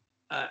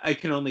I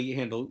can only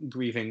handle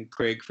grieving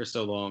Craig for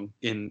so long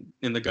in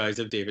the guise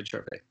of David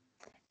Charvet.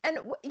 And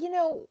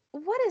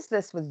what is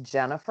this with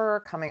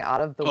Jennifer coming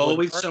out of the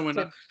always showing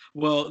up?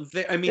 Well,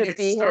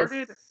 it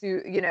started. To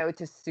sue.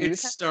 It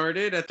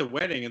started at the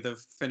wedding, at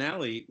the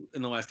finale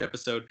in the last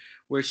episode,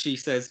 where she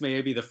says, "May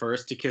I be the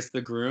first to kiss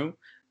the groom?"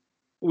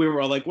 We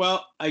were all like,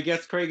 "Well, I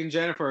guess Craig and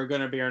Jennifer are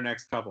going to be our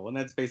next couple," and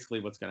that's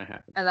basically what's going to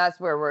happen. And that's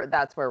where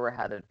we're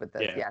headed with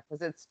this, yeah,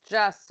 because it's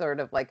just sort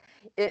of like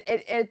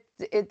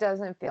it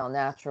doesn't feel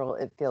natural.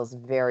 It feels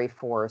very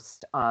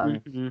forced,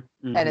 and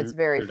it's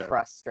very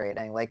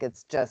frustrating. Like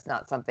it's just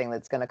not something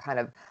that's going to kind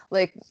of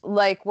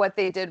like what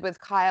they did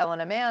with Kyle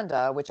and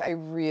Amanda, which I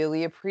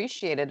really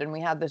appreciated, and we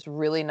had this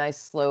really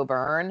nice slow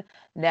burn.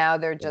 Now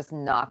they're just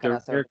knocking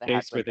us over the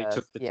head with they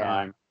took the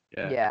time.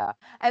 Yeah.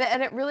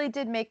 And it really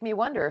did make me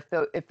wonder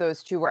if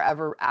those two were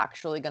ever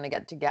actually going to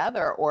get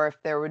together, or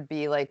if there would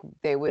be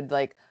they would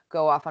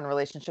go off on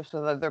relationships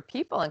with other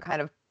people and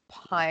kind of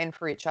pine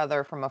for each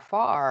other from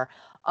afar.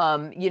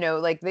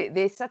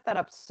 They set that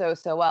up so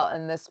well.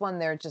 And this one,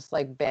 they're just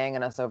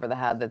banging us over the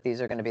head that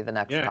these are going to be the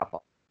next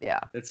couple.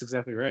 Yeah. That's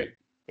exactly right.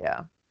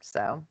 Yeah.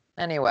 So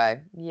anyway,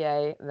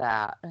 yay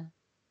that.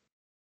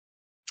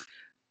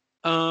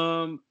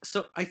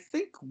 So I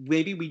think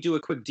maybe we do a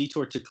quick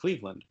detour to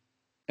Cleveland.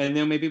 And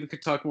then maybe we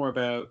could talk more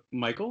about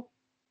Michael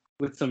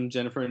with some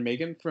Jennifer and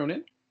Megan thrown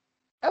in.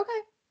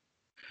 Okay.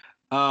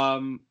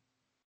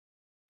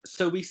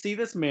 So we see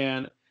this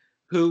man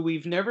who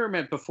we've never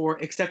met before,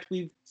 except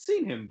we've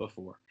seen him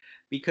before,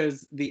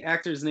 because the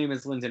actor's name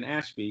is Lyndon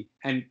Ashby,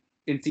 and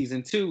in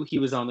season 2, he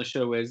was on the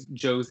show as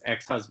Joe's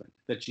ex-husband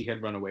that she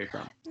had run away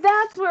from.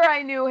 That's where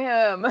I knew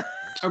him.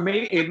 Or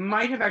maybe it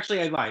might have actually,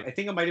 I lied. I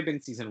think it might have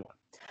been season 1.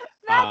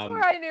 That's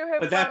where I knew him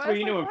but from. That's where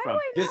you knew him from.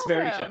 This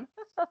very show.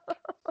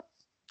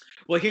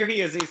 Well, here he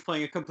is. He's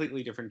playing a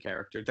completely different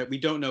character that we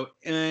don't know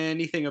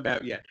anything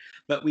about yet.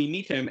 But we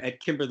meet him at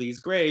Kimberly's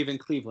grave in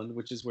Cleveland,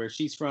 which is where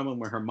she's from and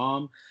where her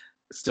mom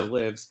still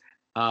lives.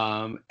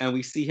 And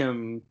we see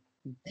him,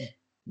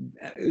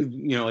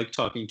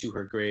 talking to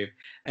her grave.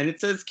 And it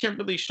says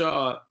Kimberly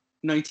Shaw,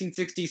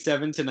 1967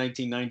 to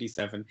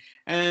 1997.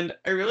 And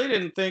I really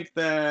didn't think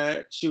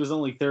that she was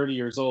only 30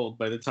 years old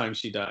by the time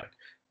she died.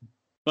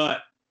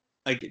 But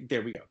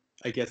there we go.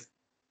 I guess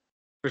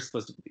we're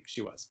supposed to believe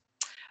she was.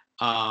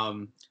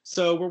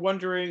 So we're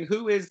wondering,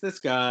 who is this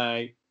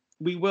guy?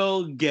 We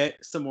will get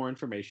some more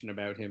information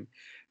about him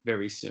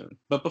very soon.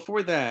 But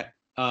before that,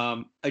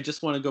 I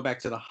just want to go back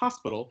to the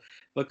hospital,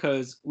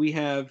 because we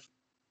have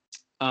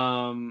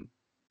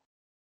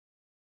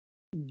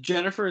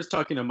Jennifer is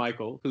talking to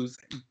Michael, whose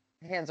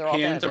hands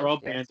are all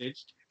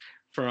bandaged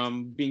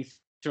from being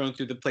thrown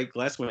through the plate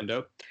glass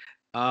window.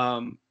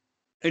 And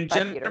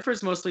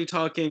Jennifer's mostly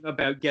talking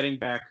about getting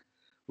back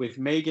with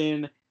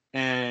Megan,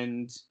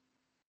 and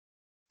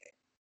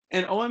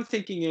all I'm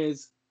thinking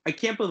is, I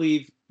can't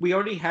believe we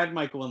already had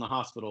Michael in the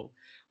hospital.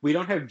 We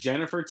don't have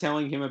Jennifer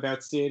telling him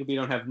about Sid. We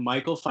don't have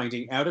Michael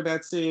finding out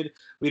about Sid.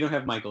 We don't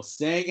have Michael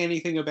saying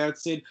anything about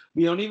Sid.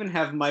 We don't even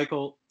have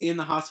Michael in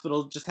the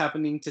hospital just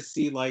happening to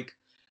see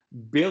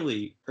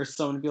Billy or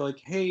someone to be like,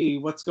 hey,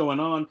 what's going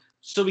on?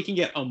 So we can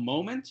get a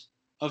moment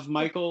of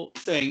Michael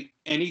saying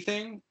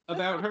anything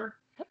about her.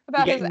 We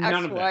About get his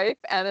none of that. ex-wife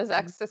and his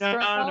None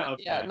ex-sister-in-law? of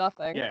Yeah, that.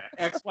 nothing. Yeah,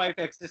 ex-wife,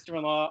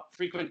 ex-sister-in-law,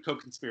 frequent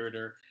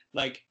co-conspirator,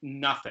 like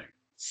nothing.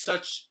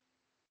 Such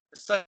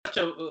a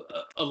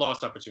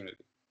lost opportunity,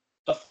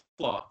 a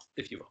flaw,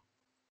 if you will.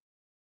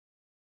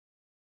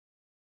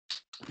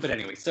 But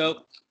anyway,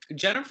 so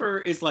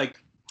Jennifer is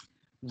like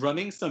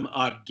running some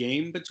odd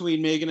game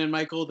between Megan and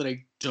Michael that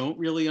I don't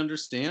really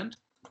understand.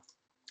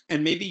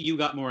 And maybe you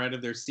got more out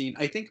of their scene.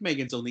 I think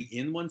Megan's only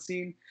in one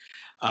scene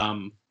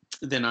um,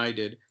 than I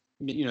did.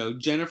 You know,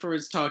 Jennifer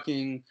is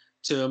talking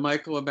to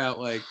Michael about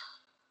like,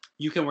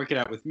 you can work it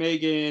out with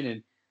Megan,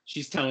 and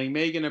she's telling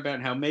Megan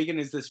about how Megan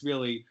is this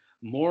really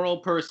moral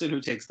person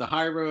who takes the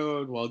high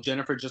road, while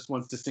Jennifer just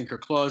wants to sink her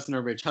claws in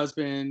her rich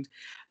husband.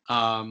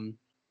 Um,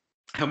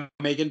 how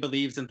Megan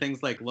believes in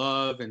things like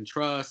love and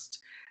trust,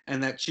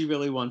 and that she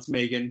really wants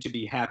Megan to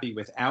be happy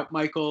without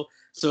Michael.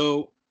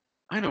 So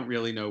I don't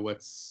really know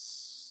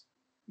what's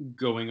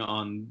going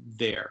on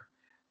there.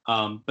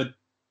 But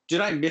did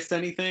I miss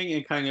anything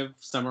in kind of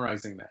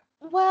summarizing that?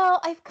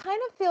 Well, I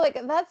kind of feel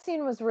like that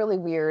scene was really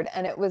weird.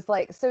 And it was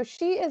like, so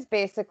she has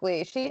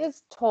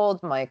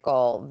told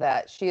Michael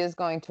that she is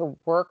going to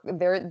work,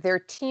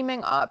 they're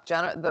teaming up,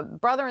 the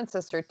brother and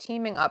sister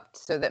teaming up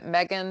so that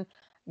Megan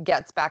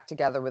gets back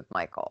together with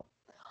Michael.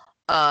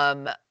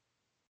 Um,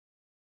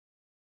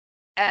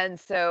 and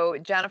so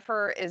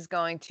Jennifer is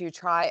going to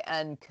try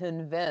and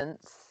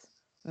convince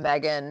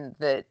Megan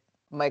that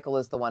Michael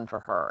is the one for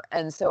her.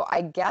 And so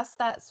I guess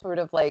that sort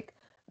of like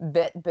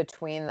bit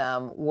between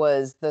them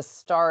was the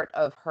start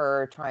of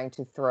her trying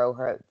to throw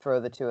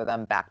the two of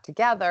them back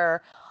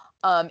together.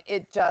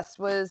 It just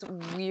was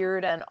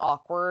weird and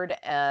awkward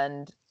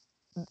and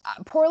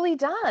poorly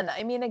done.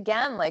 I mean,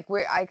 again, like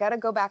I got to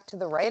go back to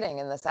the writing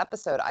in this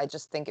episode. I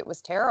just think it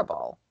was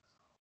terrible.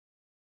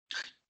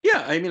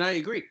 Yeah, I mean, I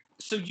agree.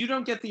 So you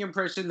don't get the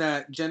impression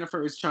that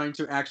Jennifer is trying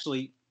to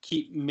actually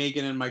keep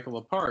Megan and Michael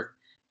apart.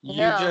 You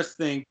No. just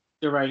think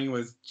the writing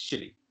was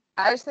shitty.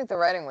 I just think the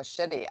writing was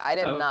shitty. I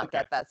did Oh, not okay.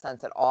 get that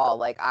sense at all.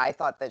 Like I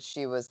thought that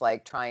she was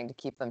like trying to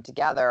keep them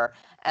together,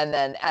 and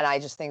I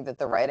just think that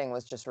the writing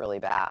was just really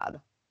bad.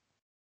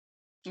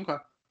 Okay.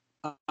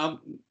 I'm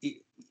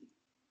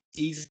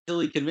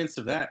easily convinced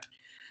of that.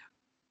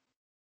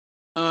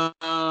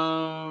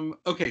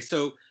 Okay,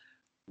 so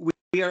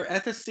we are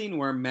at the scene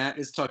where Matt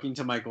is talking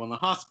to Michael in the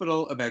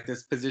hospital about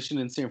this position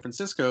in San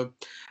Francisco.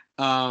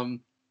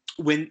 Um,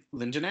 when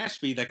Lyndon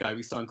Ashby, that guy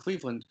we saw in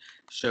Cleveland,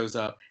 shows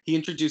up, he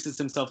introduces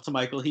himself to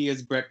Michael. He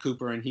is Brett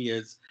Cooper, and he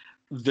is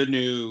the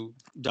new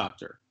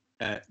doctor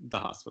at the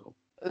hospital.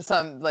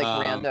 Some like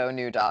Um, rando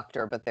new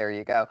doctor, but there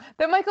you go.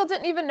 That Michael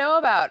didn't even know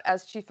about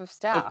as chief of of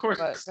staff. But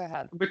course, go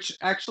ahead. which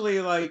actually,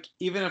 like,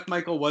 even if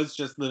Michael was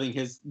just living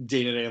his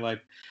day-to-day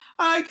life,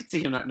 I could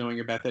see him not knowing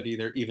about that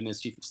either, even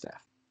as chief of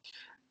staff.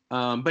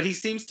 But he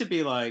seems to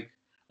be like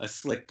a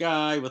slick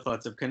guy with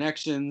lots of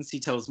connections. He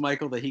tells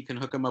Michael that he can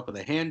hook him up with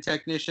a hand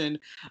technician.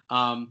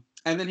 And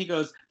then he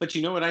goes, but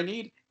you know what I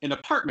need? An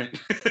apartment.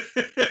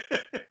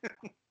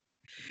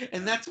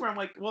 And that's where I'm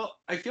like, well,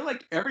 I feel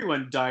like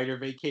everyone died or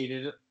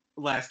vacated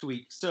last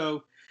week.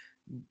 So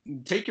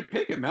take your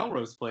pick at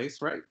Melrose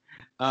Place, right?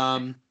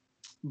 Um,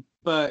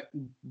 but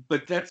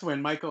but that's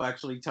when Michael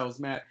actually tells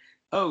Matt,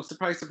 oh,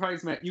 surprise,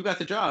 surprise, Matt, you got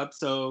the job.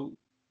 So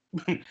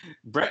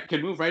Brett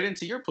can move right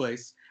into your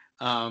place.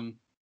 Um,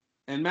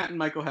 and Matt and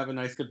Michael have a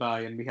nice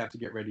goodbye, and we have to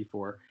get ready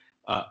for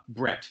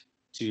Brett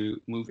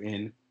to move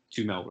in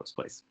to Melrose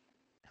Place.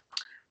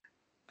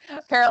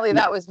 Apparently,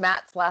 that was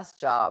Matt's last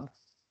job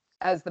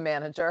as the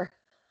manager.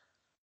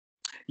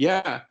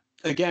 Yeah,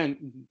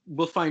 again,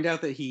 we'll find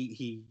out that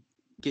he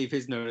gave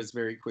his notice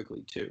very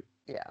quickly too.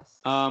 Yes.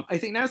 I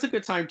think now's a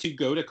good time to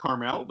go to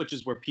Carmel, which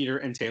is where Peter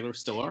and Taylor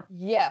still are.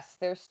 Yes,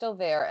 they're still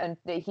there, and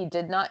he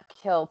did not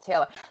kill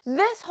Taylor.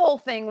 This whole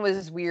thing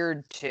was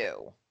weird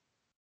too.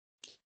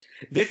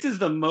 This is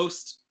the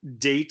most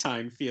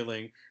daytime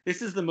feeling.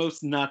 This is the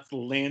most nuts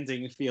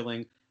landing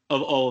feeling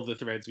of all of the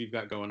threads we've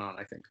got going on,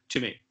 I think,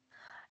 to me.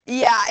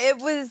 Yeah, I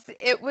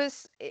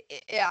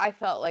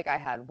felt like I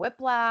had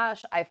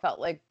whiplash. I felt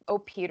like, oh,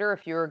 Peter,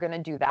 if you were going to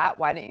do that,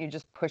 why didn't you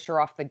just push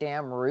her off the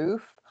damn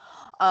roof?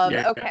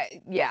 Yeah.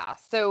 Okay, yeah.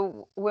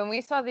 So when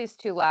we saw these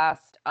two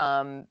last,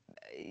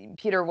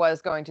 Peter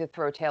was going to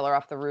throw Taylor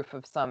off the roof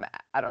of some,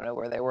 I don't know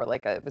where they were,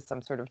 like it was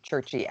some sort of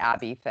churchy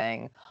abbey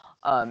thing,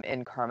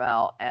 in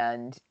Carmel,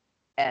 and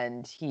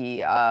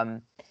he,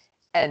 and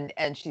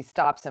she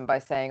stops him by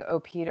saying, "Oh,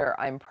 Peter,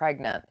 I'm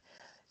pregnant."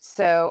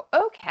 So,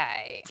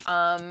 okay.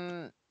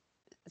 So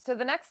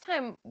the next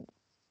time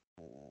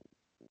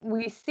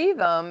we see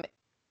them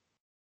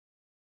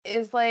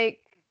is like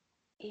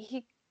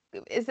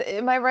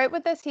am I right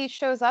with this? He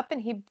shows up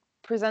and he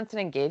presents an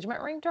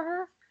engagement ring to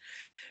her?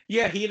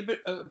 Yeah, he had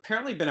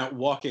apparently been out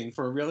walking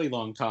for a really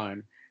long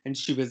time, and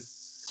she was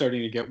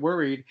starting to get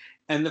worried.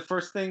 And the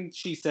first thing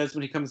she says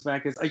when he comes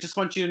back is, I just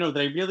want you to know that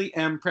I really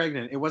am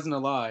pregnant. It wasn't a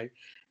lie.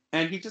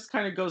 And he just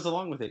kind of goes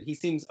along with it. He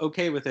seems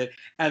okay with it.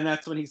 And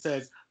that's when he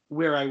says,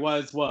 where I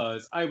was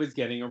I was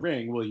getting a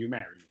ring. Will you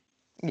marry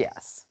me?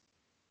 Yes.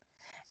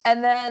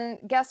 And then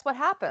guess what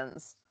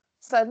happens?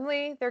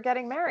 Suddenly they're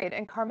getting married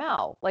in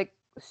Carmel, like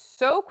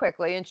so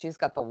quickly, and she's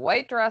got the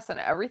white dress and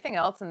everything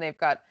else, and they've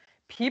got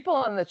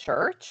people in the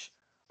church.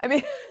 I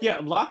mean, Yeah,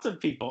 lots of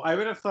people. I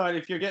would have thought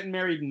if you're getting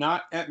married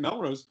not at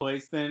Melrose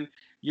Place, then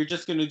you're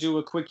just going to do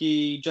a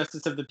quickie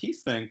Justice of the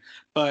Peace thing.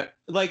 But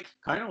like,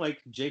 kind of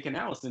like Jake and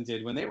Allison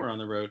did when they were on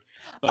the road.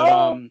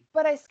 But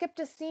but I skipped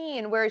a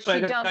scene where she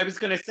but I dumped. was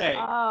going to say,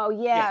 Oh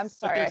yeah, I'm yes,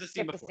 but sorry, I there's a scene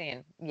skipped a before.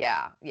 scene.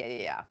 Yeah.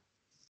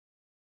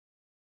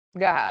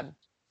 Go ahead.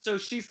 So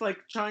she's like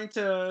trying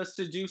to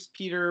seduce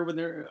Peter when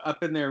they're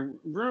up in their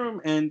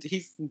room, and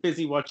he's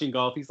busy watching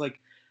golf. He's like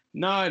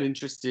not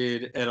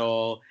interested at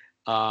all.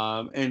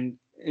 And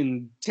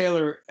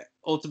Taylor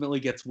ultimately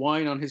gets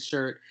wine on his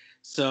shirt.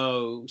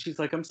 So she's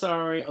like, "I'm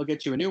sorry, I'll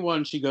get you a new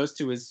one." She goes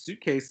to his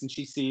suitcase and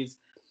she sees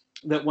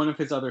that one of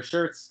his other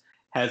shirts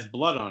has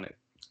blood on it.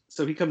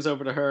 So he comes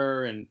over to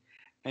her and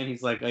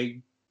he's like, "I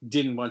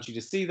didn't want you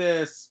to see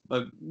this,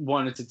 but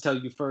wanted to tell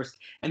you first."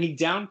 And he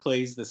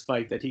downplays this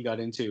fight that he got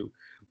into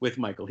with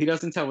Michael. He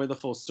doesn't tell her the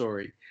full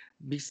story.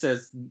 He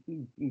says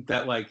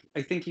that, like,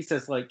 I think he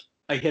says, like,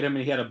 I hit him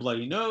and he had a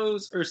bloody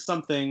nose or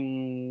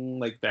something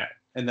like that.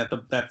 And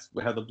that's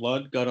how the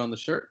blood got on the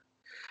shirt.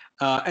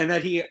 And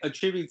that he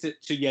attributes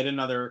it to yet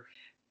another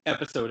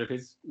episode of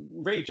his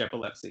rage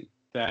epilepsy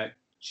that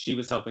she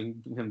was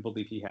helping him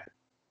believe he had.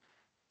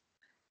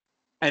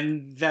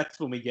 And that's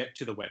when we get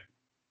to the wedding.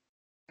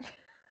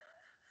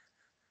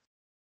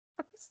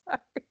 I'm sorry.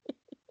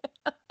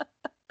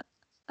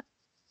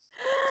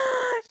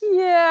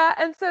 Yeah,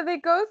 and so they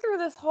go through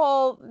this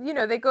whole,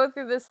 they go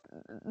through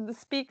the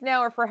speak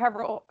now or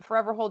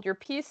forever hold your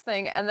peace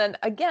thing, and then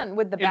again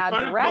with the In bad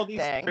front of all these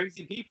directing.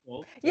 crazy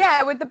people.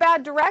 Yeah, with the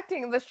bad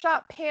directing, the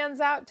shot pans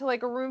out to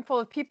like a room full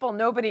of people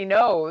nobody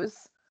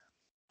knows.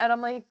 And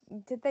I'm like,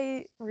 did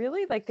they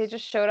really? Like they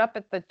just showed up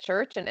at the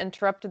church and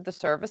interrupted the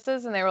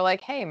services and they were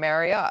like, "Hey,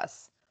 marry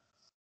us."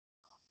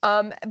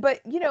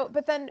 But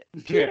then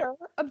Yeah. Peter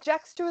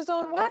objects to his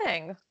own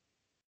wedding.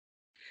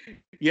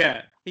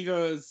 Yeah. He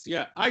goes,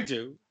 "Yeah, I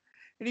do."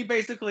 And he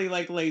basically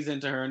like lays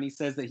into her and he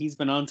says that he's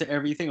been onto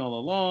everything all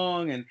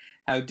along and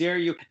how dare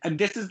you. And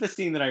this is the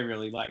scene that I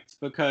really liked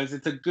because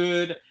it's a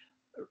good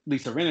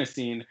Lisa Rinna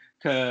scene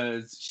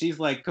because she's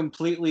like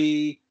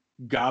completely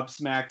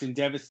gobsmacked and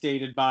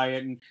devastated by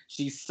it and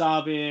she's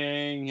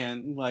sobbing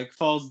and like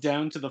falls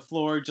down to the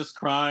floor just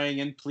crying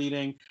and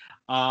pleading.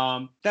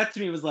 That to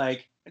me was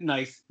like a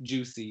nice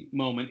juicy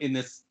moment in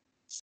this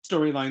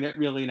storyline that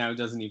really now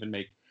doesn't even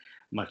make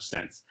much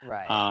sense.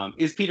 Right.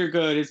 Is Peter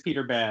good? Is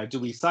Peter bad? Do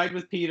we side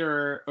with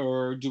Peter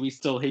or do we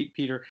still hate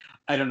Peter?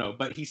 I don't know.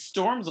 But he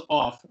storms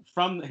off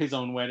from his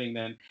own wedding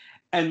then.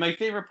 And my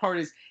favorite part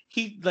is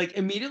he like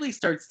immediately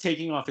starts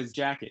taking off his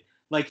jacket.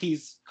 Like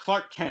he's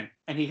Clark Kent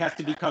and he has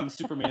to become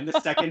Superman the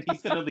second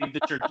he's going to leave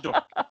the church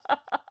door.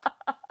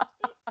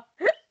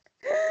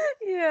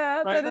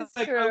 Yeah, Right? that is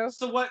Like, true.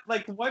 so what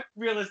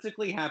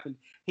realistically happened?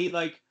 He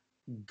like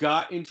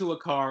got into a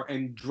car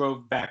and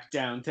drove back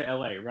down to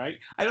LA, right?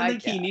 I don't I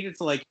think he guess. needed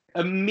to like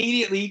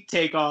immediately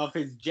take off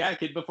his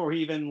jacket before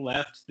he even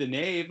left the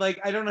nave. Like,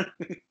 I don't know.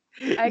 I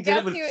He did it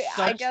guess with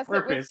such it was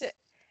purpose. to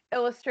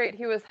illustrate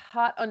he was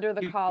hot under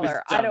the He was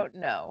collar. I done. don't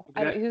know.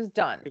 That, He was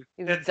done.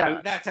 He was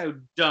done. that's how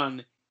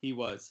done he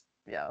was.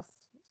 Yes.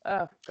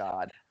 Oh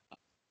God.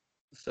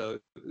 So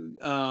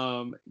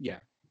yeah.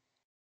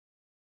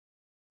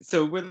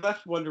 So we're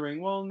left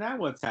wondering, well, now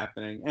what's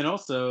happening? And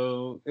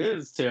also,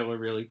 is Taylor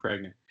really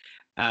pregnant?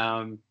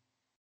 Um,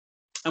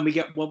 and we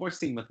get one more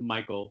scene with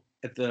Michael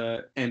at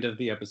the end of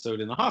the episode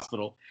in the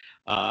hospital.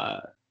 Uh,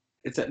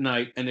 it's at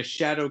night, and a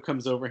shadow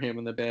comes over him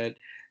in the bed,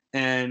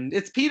 and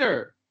it's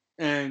Peter.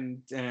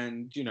 And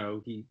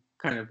he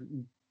kind of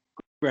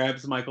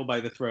grabs Michael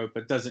by the throat,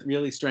 but doesn't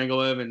really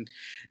strangle him,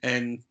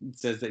 and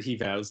says that he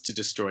vows to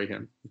destroy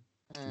him.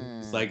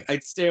 It's like,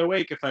 I'd stay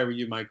awake if I were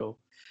you, Michael.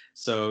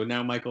 So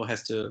now Michael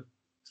has to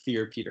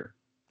fear Peter.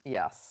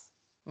 Yes.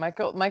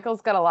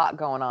 Michael's got a lot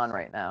going on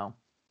right now.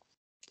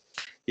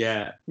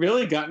 Yeah,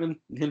 really gotten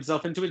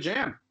himself into a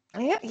jam.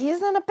 Yeah, he's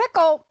in a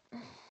pickle.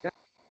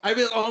 I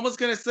was almost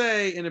gonna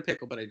say in a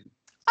pickle, but I didn't.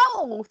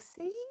 Oh,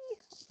 see?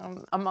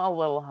 I'm a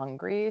little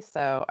hungry,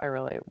 so I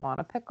really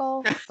want a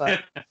pickle,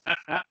 but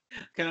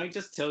Can I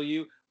just tell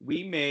you,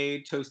 we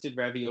made toasted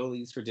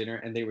raviolis for dinner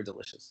and they were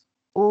delicious.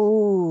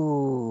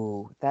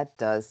 ooh, that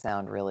does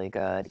sound really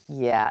good.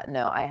 Yeah,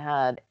 no, I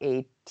had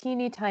a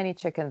teeny tiny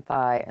chicken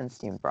thigh and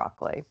steamed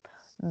broccoli.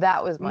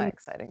 That was my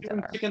exciting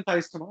dinner. Chicken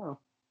thighs tomorrow.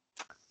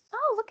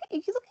 Oh, look at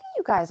you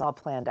guys all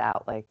planned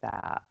out like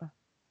that.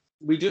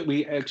 We do.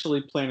 We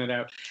actually plan it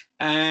out.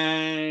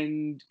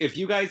 And if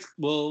you guys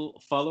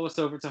will follow us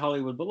over to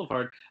Hollywood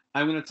Boulevard,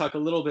 I'm going to talk a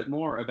little bit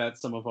more about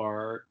some of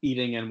our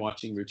eating and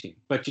watching routine.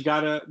 But you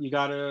gotta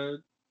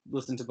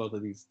listen to both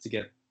of these to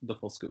get the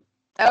full scoop.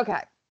 Okay,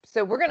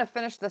 so we're gonna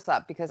finish this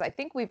up because I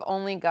think we've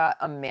only got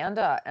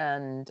Amanda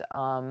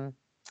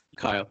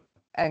Kyle.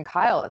 and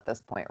Kyle at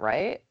this point,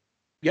 right?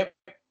 Yep.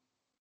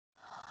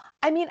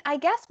 I mean, I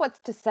guess what's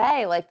to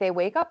say? Like they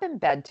wake up in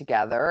bed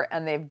together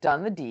and they've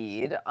done the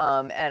deed.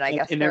 And I Like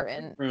guess in they're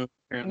every in, room,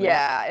 apparently.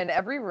 yeah, in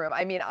every room.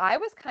 I mean, I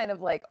was kind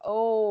of like,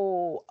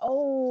 oh,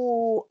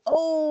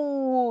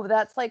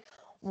 that's like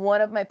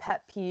one of my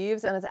pet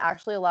peeves, and it's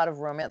actually a lot of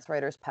romance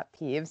writers' pet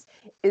peeves,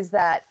 is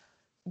that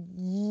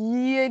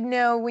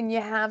when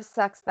you have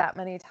sex that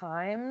many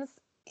times,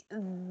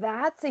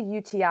 that's a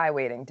UTI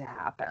waiting to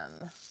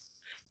happen.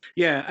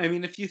 Yeah, I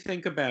mean, if you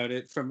think about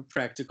it from a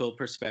practical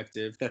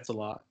perspective, that's a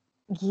lot.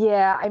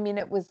 Yeah, I mean,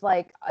 it was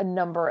like a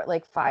number,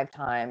 like 5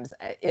 times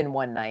in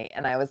one night,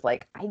 and I was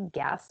like, I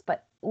guess,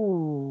 but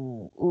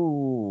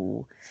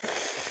ooh,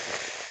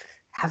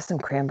 have some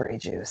cranberry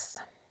juice.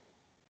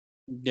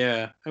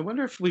 Yeah, I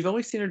wonder if we've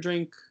only seen her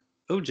drink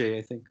OJ,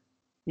 I think.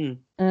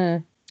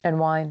 And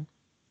wine.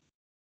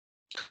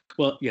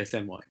 Well, yes,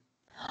 and wine.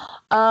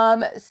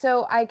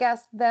 So I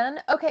guess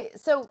then, okay,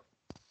 so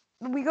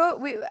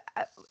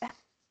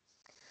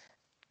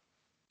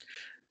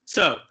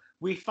So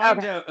we find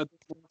okay, out a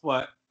bit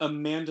what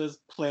Amanda's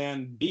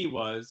plan B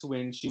was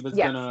when she was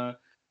yes, gonna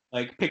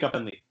like pick up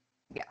and leave.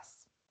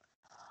 yes.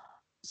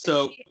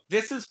 So She,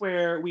 this is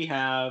where we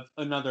have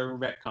another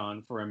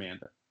retcon for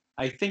Amanda.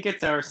 I think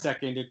it's our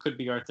second. It could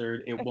be our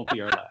third. It won't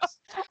be our last.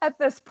 at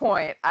this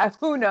point,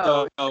 who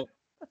knows? So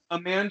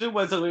Amanda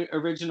was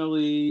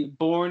originally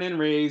born and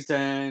raised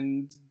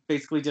and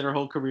basically did her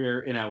whole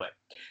career in LA.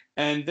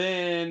 And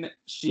then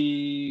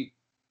she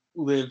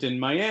lived in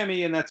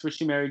Miami, and that's where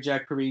she married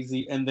Jack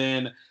Parisi, and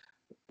then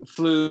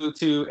flew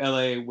to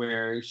LA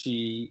where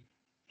she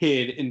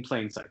hid in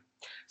plain sight.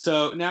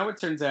 So now it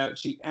turns out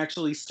she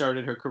actually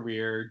started her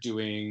career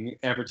doing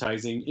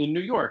advertising in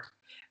New York.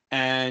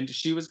 And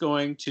she was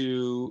going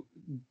to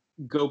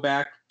go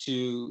back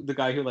to the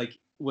guy who like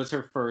was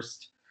her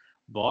first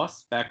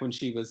boss back when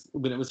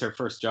it was her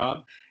first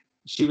job.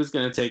 She was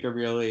going to take a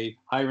really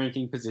high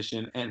ranking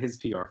position at his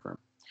PR firm.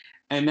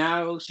 And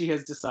now she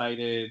has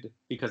decided,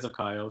 because of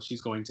Kyle,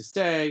 she's going to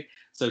stay.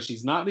 So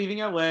she's not leaving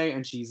LA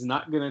and she's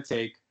not going to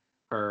take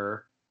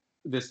her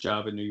this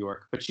job in New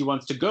York. But she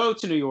wants to go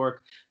to New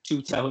York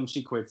to tell him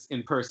she quits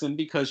in person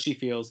because she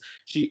feels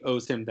she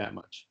owes him that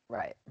much.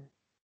 Right.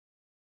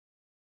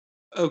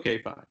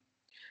 Okay, fine.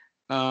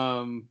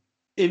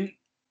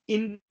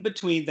 In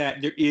between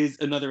that, there is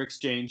another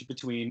exchange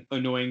between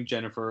annoying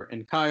Jennifer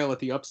and Kyle at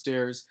the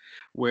upstairs,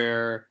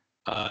 where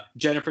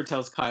Jennifer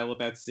tells Kyle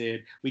about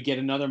Sid. We get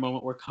another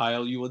moment where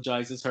Kyle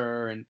eulogizes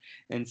her and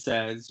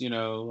says,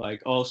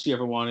 like all she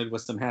ever wanted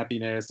was some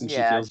happiness, and she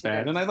Yeah, feels she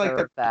bad. didn't And I like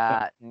deserve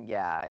that.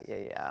 that.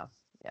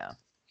 Yeah.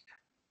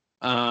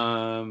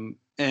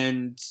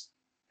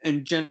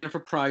 And Jennifer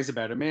pries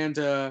about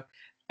Amanda,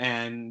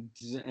 and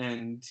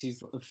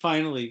he's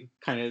finally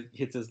kind of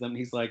hits them.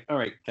 He's like, "All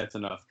right, that's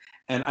enough."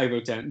 And I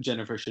wrote down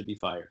Jennifer should be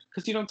fired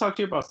because you don't talk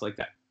to your boss like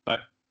that.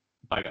 But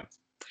bygones.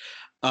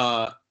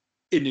 Uh,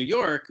 in New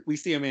York, we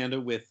see Amanda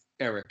with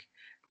Eric,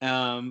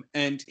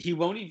 and he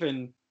won't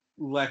even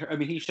let her. I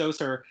mean, he shows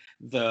her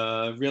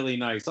the really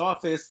nice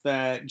office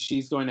that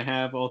she's going to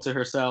have all to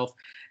herself,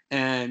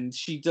 and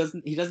she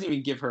doesn't. He doesn't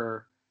even give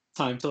her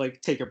time to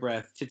like take a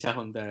breath to tell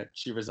him that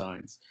she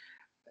resigns,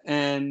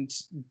 and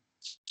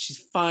she's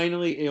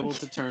finally able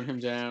to turn him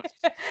down.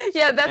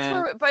 Yeah, that's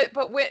And where,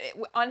 but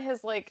on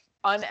his like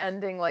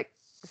unending like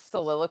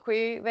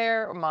soliloquy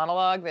there, or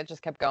monologue that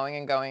just kept going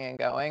and going and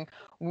going,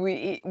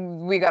 we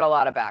got a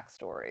lot of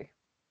backstory.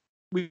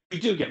 we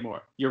do get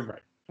more. You're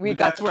right. We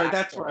got That's the where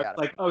backstory out of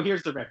like, it. oh,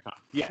 here's the retcon.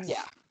 Yes.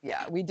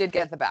 Yeah, we did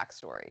get the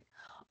backstory.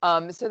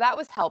 So that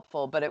was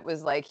helpful, but it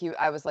was like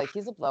I was like,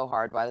 he's a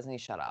blowhard. Why doesn't he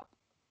shut up?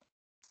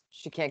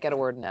 She can't get a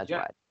word in Yeah.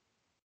 edgewise.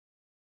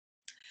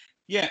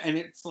 Yeah, and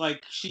it's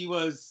like she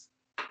was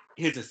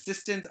his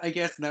assistant, I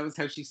guess, and that was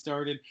how she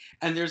started.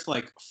 And there's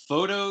like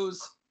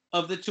photos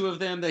of the two of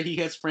them that he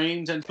has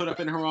framed and put up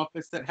in her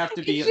office that have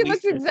to be at She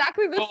looks least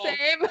exactly the full.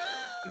 same.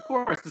 Of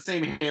course, the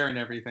same hair and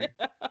everything.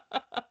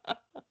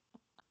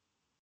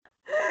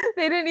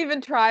 They didn't even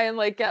try and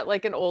like get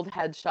like an old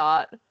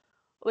headshot,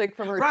 like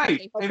from her Right.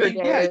 TJ I Hooker mean,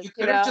 yeah, days, you you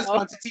could have just know?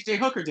 gone to TJ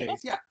Hooker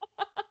days. Yeah.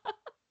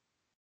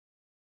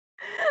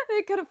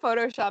 They could have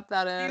photoshopped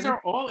that These in.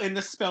 are all in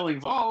the spelling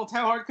vault.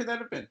 How hard could that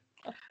have been?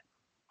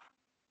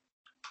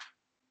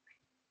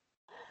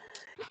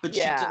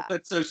 Yeah.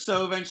 But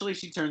so eventually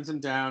she turns him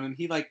down, and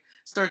he like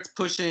starts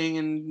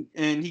pushing,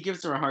 and he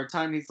gives her a hard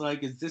time. He's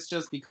like, "Is this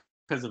just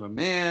because of a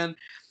man?"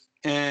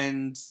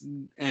 And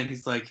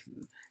he's like,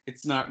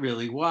 "It's not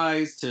really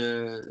wise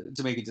to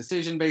make a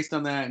decision based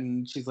on that."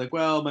 And she's like,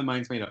 "Well, my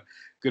mind's made up.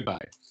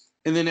 Goodbye."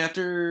 And then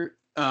after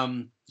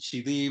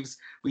she leaves,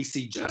 we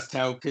see just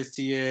how pissed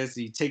he is.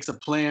 He takes a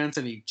plant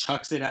and he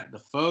chucks it at the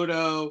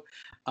photo.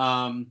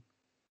 Um,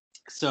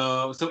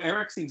 so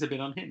Eric seems a bit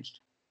unhinged.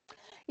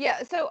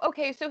 Yeah, so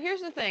okay, so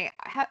here's the thing.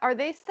 Are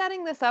they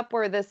setting this up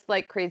where this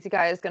like crazy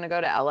guy is going to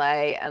go to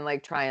LA and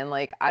like try and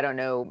like I don't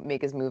know,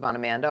 make his move on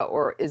Amanda,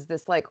 or is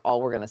this like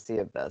all we're going to see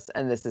of this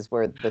and this is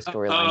where the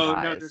storyline Oh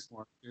no, dies? there's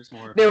more. There's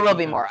more. There will We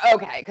be have more.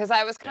 Okay, because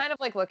I was yeah. kind of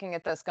like looking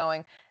at this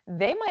going,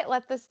 they might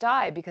let this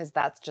die because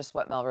that's just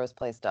what Melrose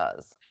Place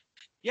does.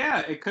 Yeah,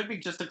 it could be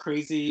just a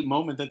crazy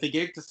moment that they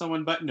gave to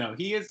someone, but no,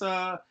 he's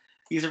a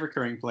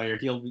recurring player.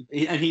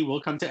 He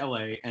will come to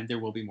LA, and there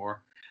will be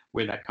more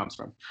where that comes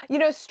from.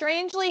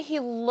 Strangely, he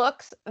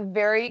looks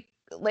very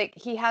like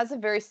he has a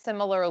very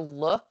similar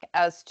look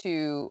as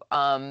to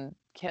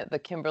the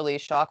Kimberly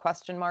Shaw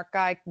question mark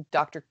guy,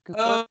 Dr.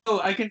 Cooper. Oh,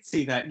 I can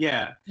see that.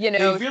 Yeah, You they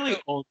know, really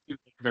so all do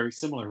look very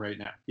similar right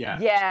now. Yeah.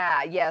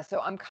 yeah, yeah.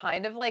 So I'm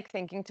kind of like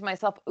thinking to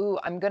myself, ooh,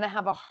 I'm gonna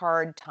have a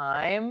hard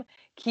time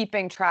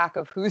keeping track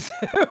of who's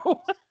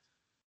who.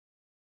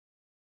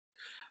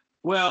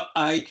 Well,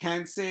 I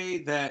can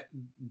say that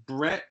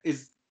Brett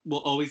will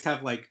always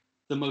have like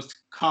the most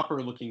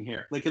copper looking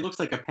hair. Like it looks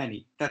like a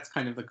penny. That's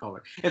kind of the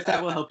color. If that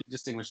will Okay. help you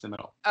distinguish them at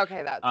all.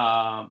 Okay, that's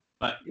good.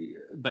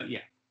 But yeah.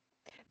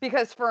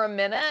 Because for a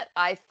minute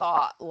I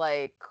thought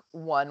like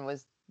one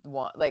was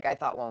one, like I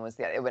thought one was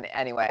the other. When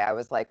anyway, I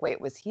was like, wait,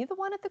 was he the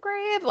one at the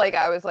grave? Like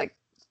I was like,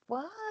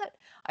 what?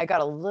 I got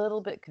a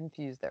little bit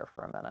confused there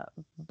for a minute.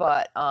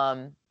 But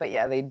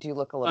yeah, they do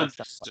look a little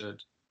similar.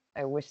 Understood.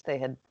 I wish they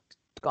had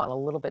gone a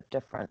little bit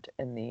different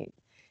in the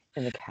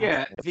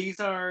Yeah, casting. these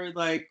are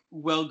like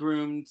well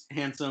groomed,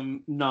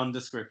 handsome,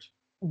 nondescript.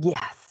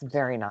 Yes,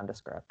 very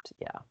nondescript.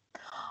 Yeah.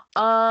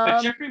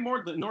 Jeffrey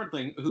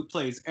Nordling, who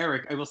plays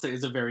Eric, I will say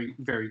is a very,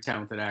 very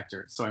talented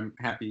actor. So I'm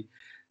happy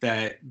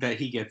that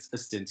he gets a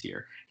stint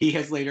here. He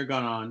has later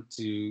gone on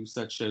to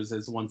such shows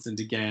as Once and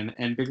Again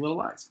and Big Little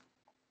Lies.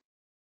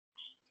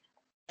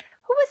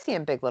 Who was he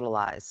in Big Little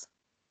Lies?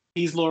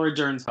 He's Laura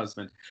Dern's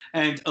husband.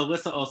 And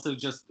Alyssa also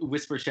just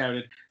whisper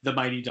shouted The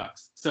Mighty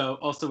Ducks. So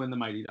also in The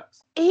Mighty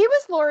Ducks. He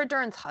was Laura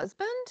Dern's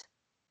husband?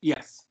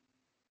 Yes.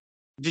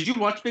 Did you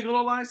watch Big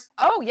Little Lies?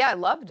 Oh yeah, I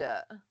loved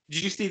it.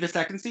 Did you see the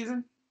second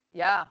season?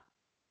 Yeah.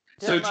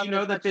 So Didn't do love you it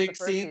know as the much as the big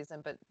first scene?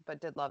 season, but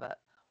did love it.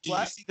 Did you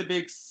What? see the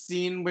big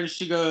scene when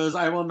she goes,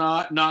 "I will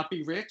not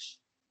be rich"?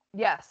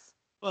 Yes.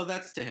 Well,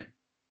 that's to him.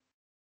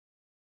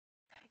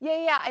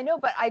 Yeah, yeah, I know,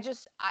 but I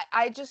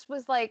just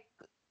was like,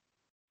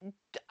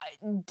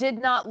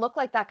 did not look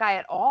like that guy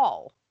at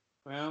all.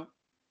 Well,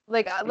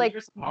 Like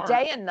years apart.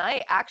 day and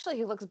night. Actually,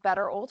 he looks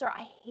better older.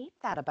 I hate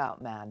that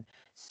about men.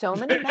 So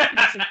many men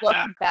just look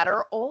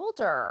better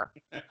older.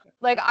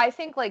 Like I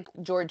think like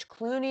George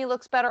Clooney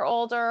looks better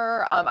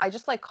older. I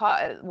just like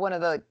caught one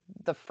of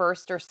the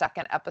first or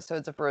second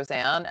episodes of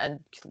Roseanne, and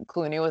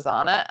Clooney was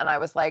on it, and I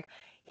was like,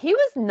 he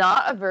was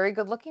not a very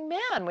good looking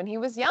man when he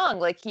was young.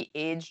 Like he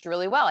aged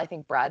really well. I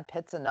think Brad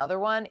Pitt's another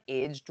one,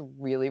 aged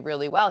really,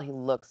 really well. He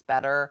looks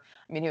better.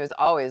 I mean, he was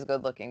always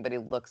good looking, but he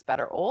looks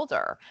better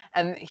older.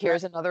 And Yeah,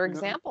 here's another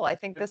example. I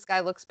think this guy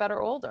looks better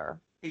older.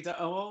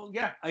 well,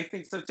 yeah, I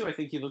think so too. I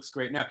think he looks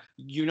great now.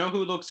 You know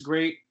who looks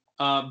great,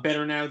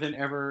 better now than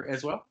ever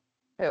as well?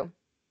 Who?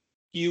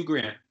 Hugh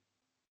Grant.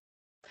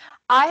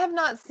 I have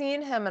not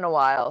seen him in a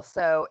while,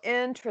 so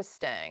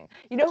interesting.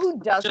 You know who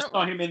Just doesn't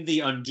saw look him in The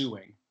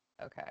Undoing.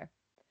 okay.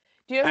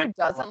 Do you know And,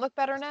 who doesn't look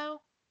better now?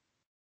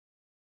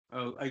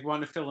 oh, I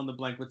want to fill in the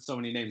blank with so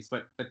many names,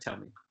 but tell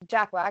me.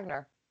 Jack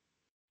Wagner.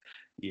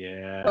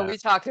 Yeah. But we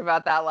talked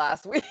about that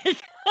last week.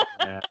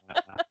 Yeah.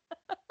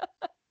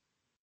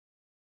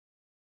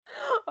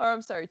 Or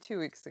I'm sorry, 2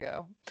 weeks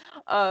ago.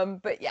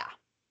 But yeah.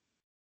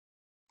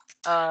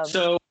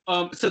 So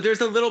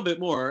there's a little bit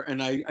more,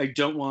 and I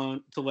don't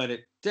want to let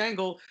it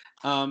dangle.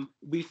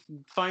 We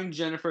find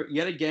Jennifer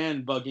yet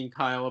again bugging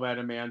Kyle about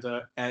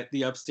Amanda at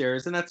the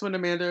upstairs, and that's when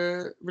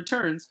Amanda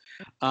returns.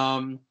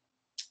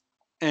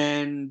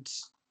 And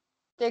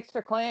Stakes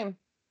her claim.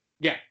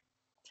 yeah,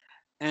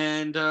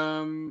 and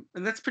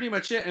that's pretty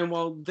much it. And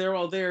while they're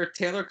all there,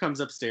 Taylor comes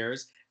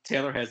upstairs.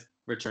 Taylor has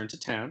returned to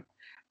town.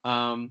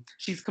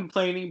 She's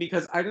complaining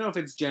because I don't know if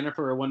it's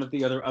Jennifer or one of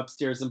the other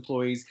upstairs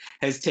employees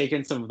has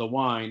taken some of the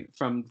wine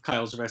from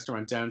Kyle's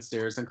restaurant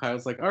downstairs, and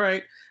Kyle's like, "All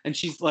right," and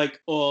she's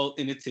like all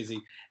in a tizzy,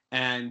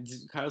 and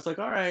Kyle's like,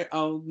 "All right,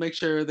 I'll make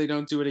sure they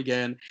don't do it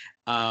again."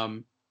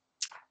 And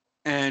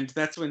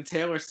that's when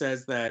Taylor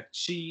says that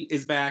she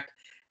is back.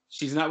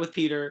 She's not with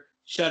Peter.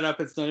 Shut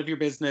up, it's none of your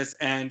business.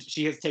 And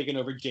she has taken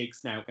over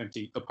Jake's now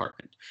empty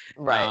apartment.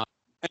 Right.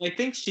 And I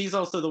think she's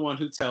also the one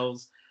who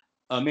tells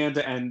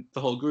Amanda and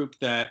the whole group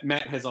that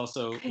Matt has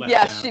also left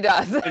Yes, town she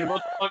does. and will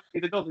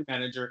be the building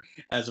manager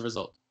as a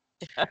result.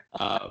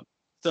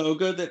 So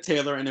good that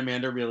Taylor and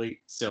Amanda really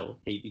still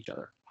hate each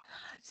other.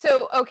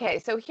 So, okay,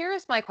 so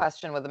here's my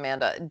question with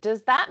Amanda.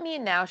 Does that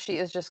mean now she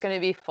is just going to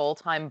be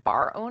full-time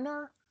bar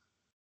owner?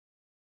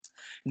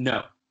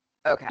 No.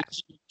 Okay.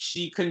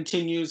 She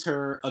continues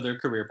her other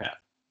career path.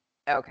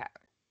 Okay.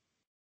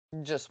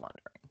 Just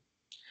wondering.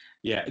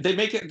 Yeah, they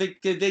make it.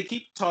 They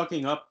keep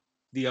talking up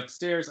the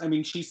upstairs. I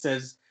mean, she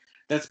says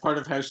that's part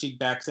of how she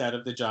backs out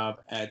of the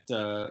job at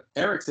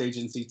Eric's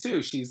agency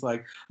too. She's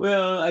like,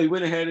 "Well, I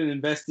went ahead and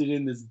invested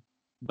in this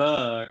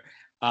bar."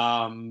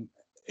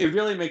 It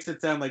really makes it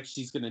sound like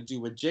she's going to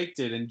do what Jake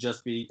did and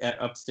just be at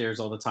upstairs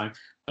all the time,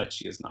 but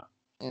she is not.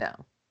 No.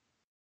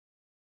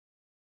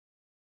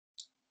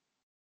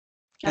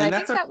 And I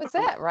think that was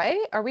it, right?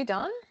 Are we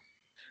done?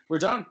 We're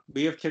done.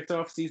 We have kicked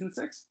off season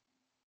 6.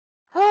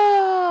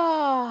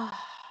 Oh,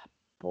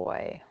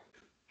 boy.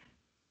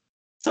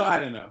 So I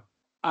don't know.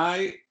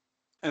 I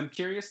am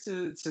curious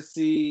to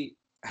see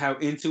how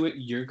into it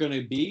you're going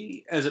to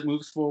be as it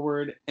moves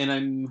forward, and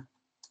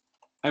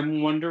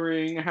I'm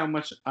wondering how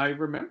much I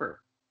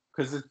remember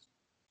because it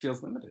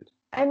feels limited.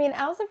 I mean,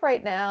 as of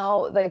right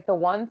now, like the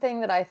one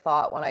thing that I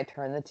thought when I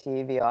turned the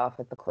TV off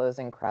at the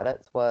closing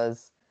credits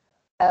was,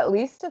 at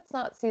least it's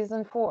not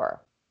season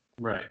 4.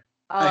 Right.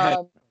 I had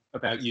Um,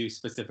 about you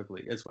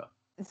specifically as well.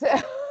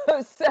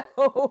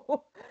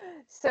 so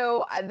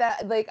so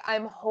that, like,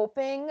 I'm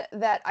hoping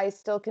that I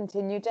still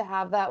continue to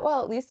have that.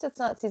 Well, at least it's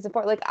not season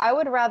 4. Like, I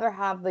would rather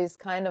have these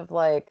kind of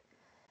like,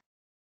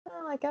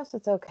 oh, I guess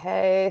it's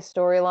okay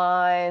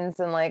storylines,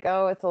 and like,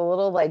 oh, it's a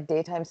little like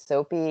daytime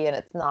soapy, and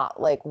it's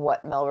not like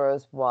what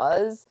Melrose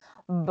was,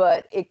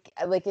 but it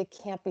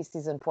can't be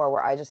season 4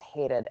 where I just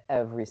hated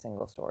every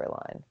single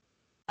storyline.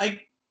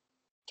 I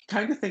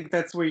kind of think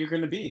that's where you're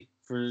going to be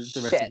for the rest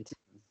of the Shit. season.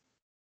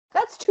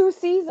 That's 2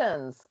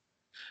 seasons.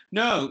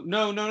 No,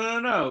 no, no, no, no,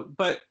 no.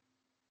 But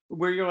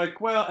where you're like,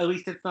 well, at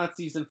least it's not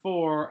season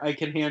 4. I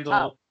can Oh.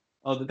 handle.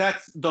 Oh,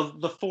 that's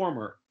the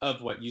former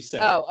of what you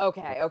said. Oh,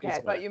 okay, okay.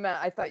 Is what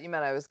I thought you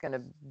meant I was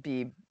gonna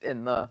be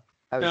in the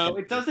I was No, gonna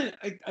it be doesn't.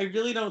 I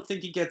really don't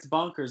think it gets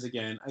bonkers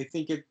again. I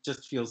think it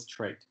just feels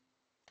trite.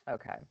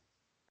 okay.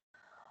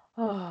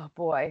 Oh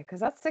boy, because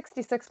that's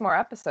 66 more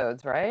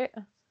episodes, right?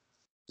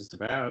 Just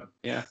about.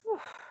 Yeah. Whew.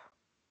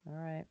 All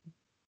right.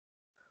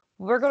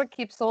 We're gonna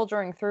keep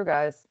soldiering through,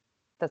 guys.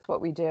 That's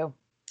what we do.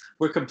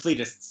 We're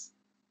completists.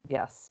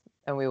 Yes,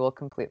 and we will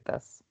complete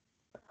this.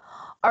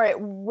 All right,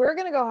 we're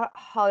gonna go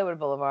Hollywood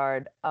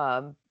Boulevard.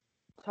 We're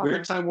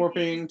Talking time movies.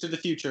 warping to the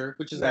future,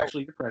 which is Yeah,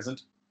 actually the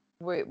present.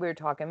 we're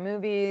talking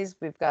movies.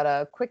 We've got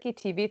a quickie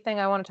TV thing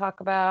I want to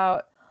talk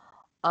about.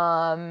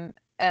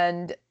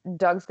 And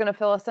Doug's gonna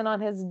fill us in on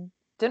his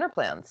dinner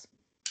plans.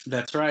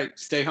 That's right.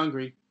 Stay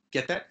hungry.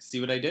 Get that? See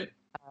what I did?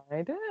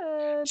 I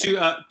did.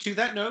 To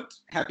that note,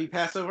 happy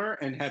Passover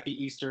and happy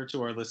Easter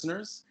to our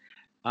listeners.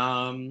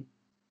 And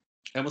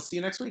we'll see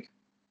you next week.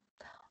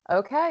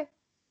 Okay.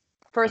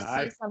 First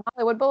Bye. seats on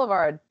Hollywood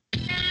Boulevard.